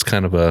bottle. It's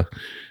kind of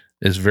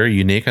is very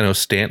unique. I know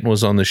Stanton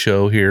was on the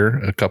show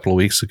here a couple of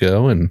weeks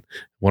ago, and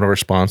one of our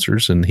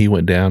sponsors, and he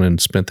went down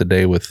and spent the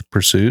day with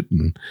Pursuit,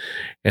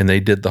 and they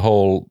did the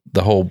whole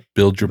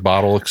build your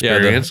bottle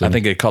experience. I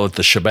think they call it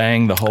the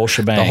shebang, the whole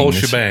shebang. The whole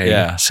shebang.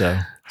 Yeah.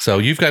 So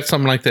you've got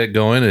something like that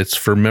going. It's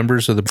for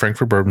members of the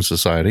Frankfurt Bourbon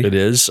Society. It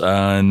is.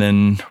 And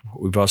then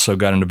we've also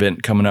got an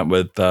event coming up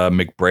with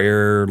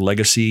McBrayer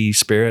Legacy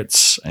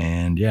Spirits.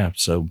 And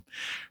so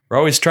we're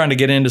always trying to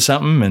get into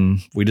something.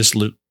 And we just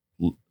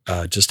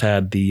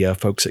had the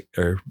folks,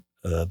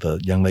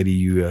 the young lady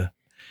you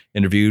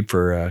interviewed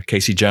for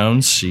Casey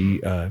Jones. She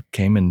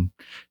came and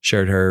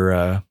shared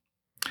her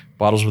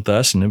bottles with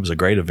us, and it was a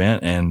great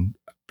event. And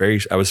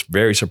I was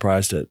very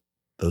surprised at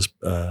those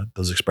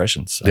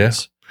expressions.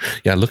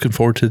 Yeah, looking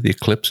forward to the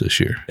eclipse this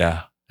year.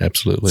 Yeah,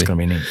 absolutely. It's going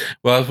to be neat.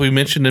 Well, as we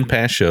mentioned in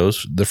past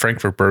shows, the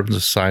Frankfurt Bourbon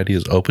Society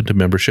is open to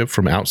membership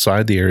from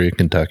outside the area of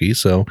Kentucky.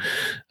 So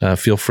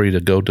feel free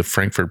to go to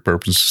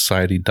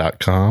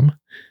frankfurtbourbonsociety.com.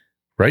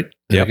 Right?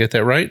 Did I get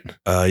that right?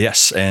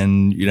 Yes.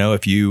 And,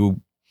 if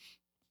you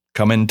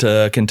come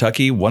into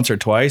Kentucky once or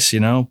twice,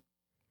 I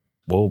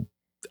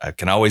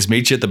can always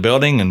meet you at the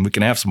building and we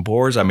can have some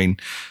pours. I mean,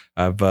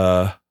 I've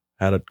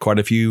had quite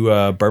a few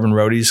bourbon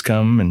roadies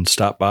come and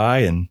stop by,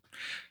 and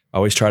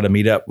always try to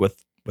meet up with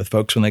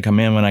folks when they come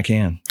in when I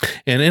can.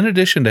 And in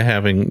addition to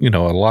having,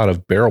 a lot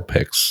of barrel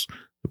picks,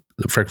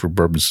 the Frankfurt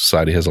Bourbon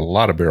Society has a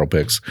lot of barrel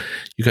picks.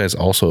 You guys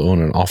also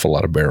own an awful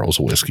lot of barrels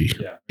of whiskey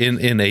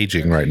in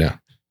aging right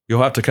now.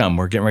 You'll have to come.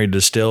 We're getting ready to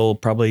distill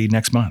probably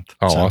next month.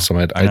 Oh, awesome.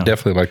 I'd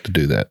definitely like to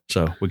do that.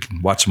 So we can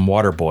watch some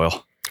water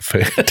boil.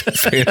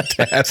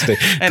 Fantastic.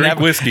 Drink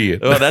whiskey.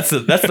 Well, that's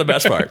the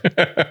best part.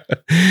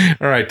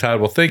 All right, Todd.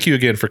 Well, thank you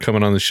again for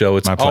coming on the show.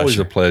 It's always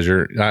a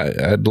pleasure.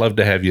 I'd love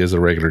to have you as a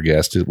regular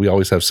guest. We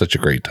always have such a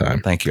great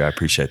time. Thank you. I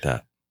appreciate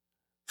that.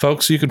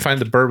 Folks, you can find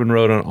the Bourbon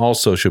Road on all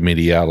social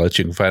media outlets.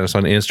 You can find us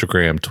on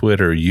Instagram,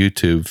 Twitter,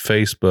 YouTube,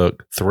 Facebook,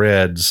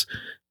 Threads,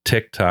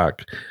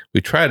 TikTok. We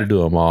try to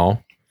do them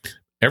all.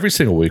 Every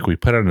single week, we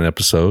put out an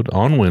episode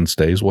on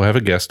Wednesdays. We'll have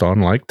a guest on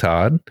like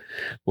Todd.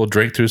 We'll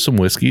drink through some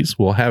whiskeys.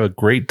 We'll have a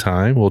great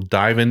time. We'll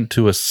dive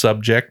into a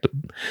subject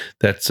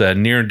that's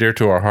near and dear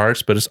to our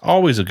hearts, but it's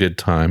always a good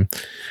time.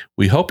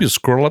 We hope you'll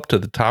scroll up to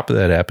the top of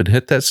that app and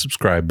hit that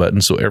subscribe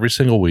button so every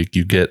single week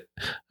you get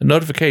a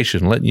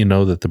notification letting you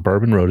know that the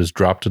Bourbon Road has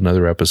dropped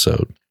another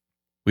episode.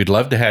 We'd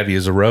love to have you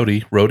as a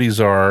roadie. Roadies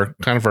are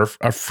kind of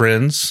our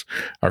friends,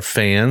 our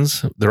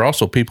fans. They're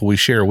also people we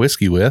share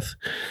whiskey with.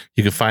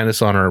 You can find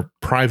us on our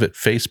private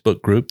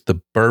Facebook group, the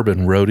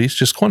Bourbon Roadies.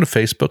 Just go on to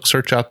Facebook,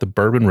 search out the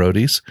Bourbon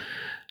Roadies.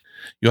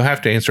 You'll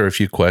have to answer a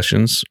few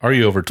questions. Are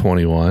you over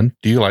 21?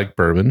 Do you like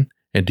bourbon?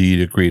 And do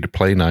you agree to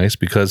play nice?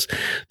 Because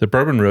the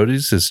Bourbon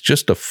Roadies is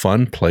just a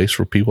fun place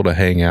for people to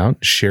hang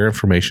out, share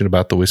information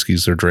about the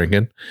whiskeys they're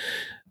drinking.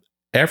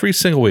 Every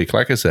single week,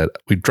 like I said,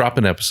 we drop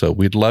an episode.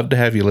 We'd love to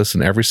have you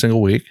listen every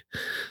single week.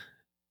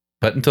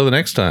 But until the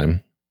next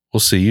time, we'll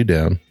see you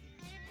down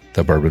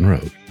the Bourbon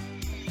Road.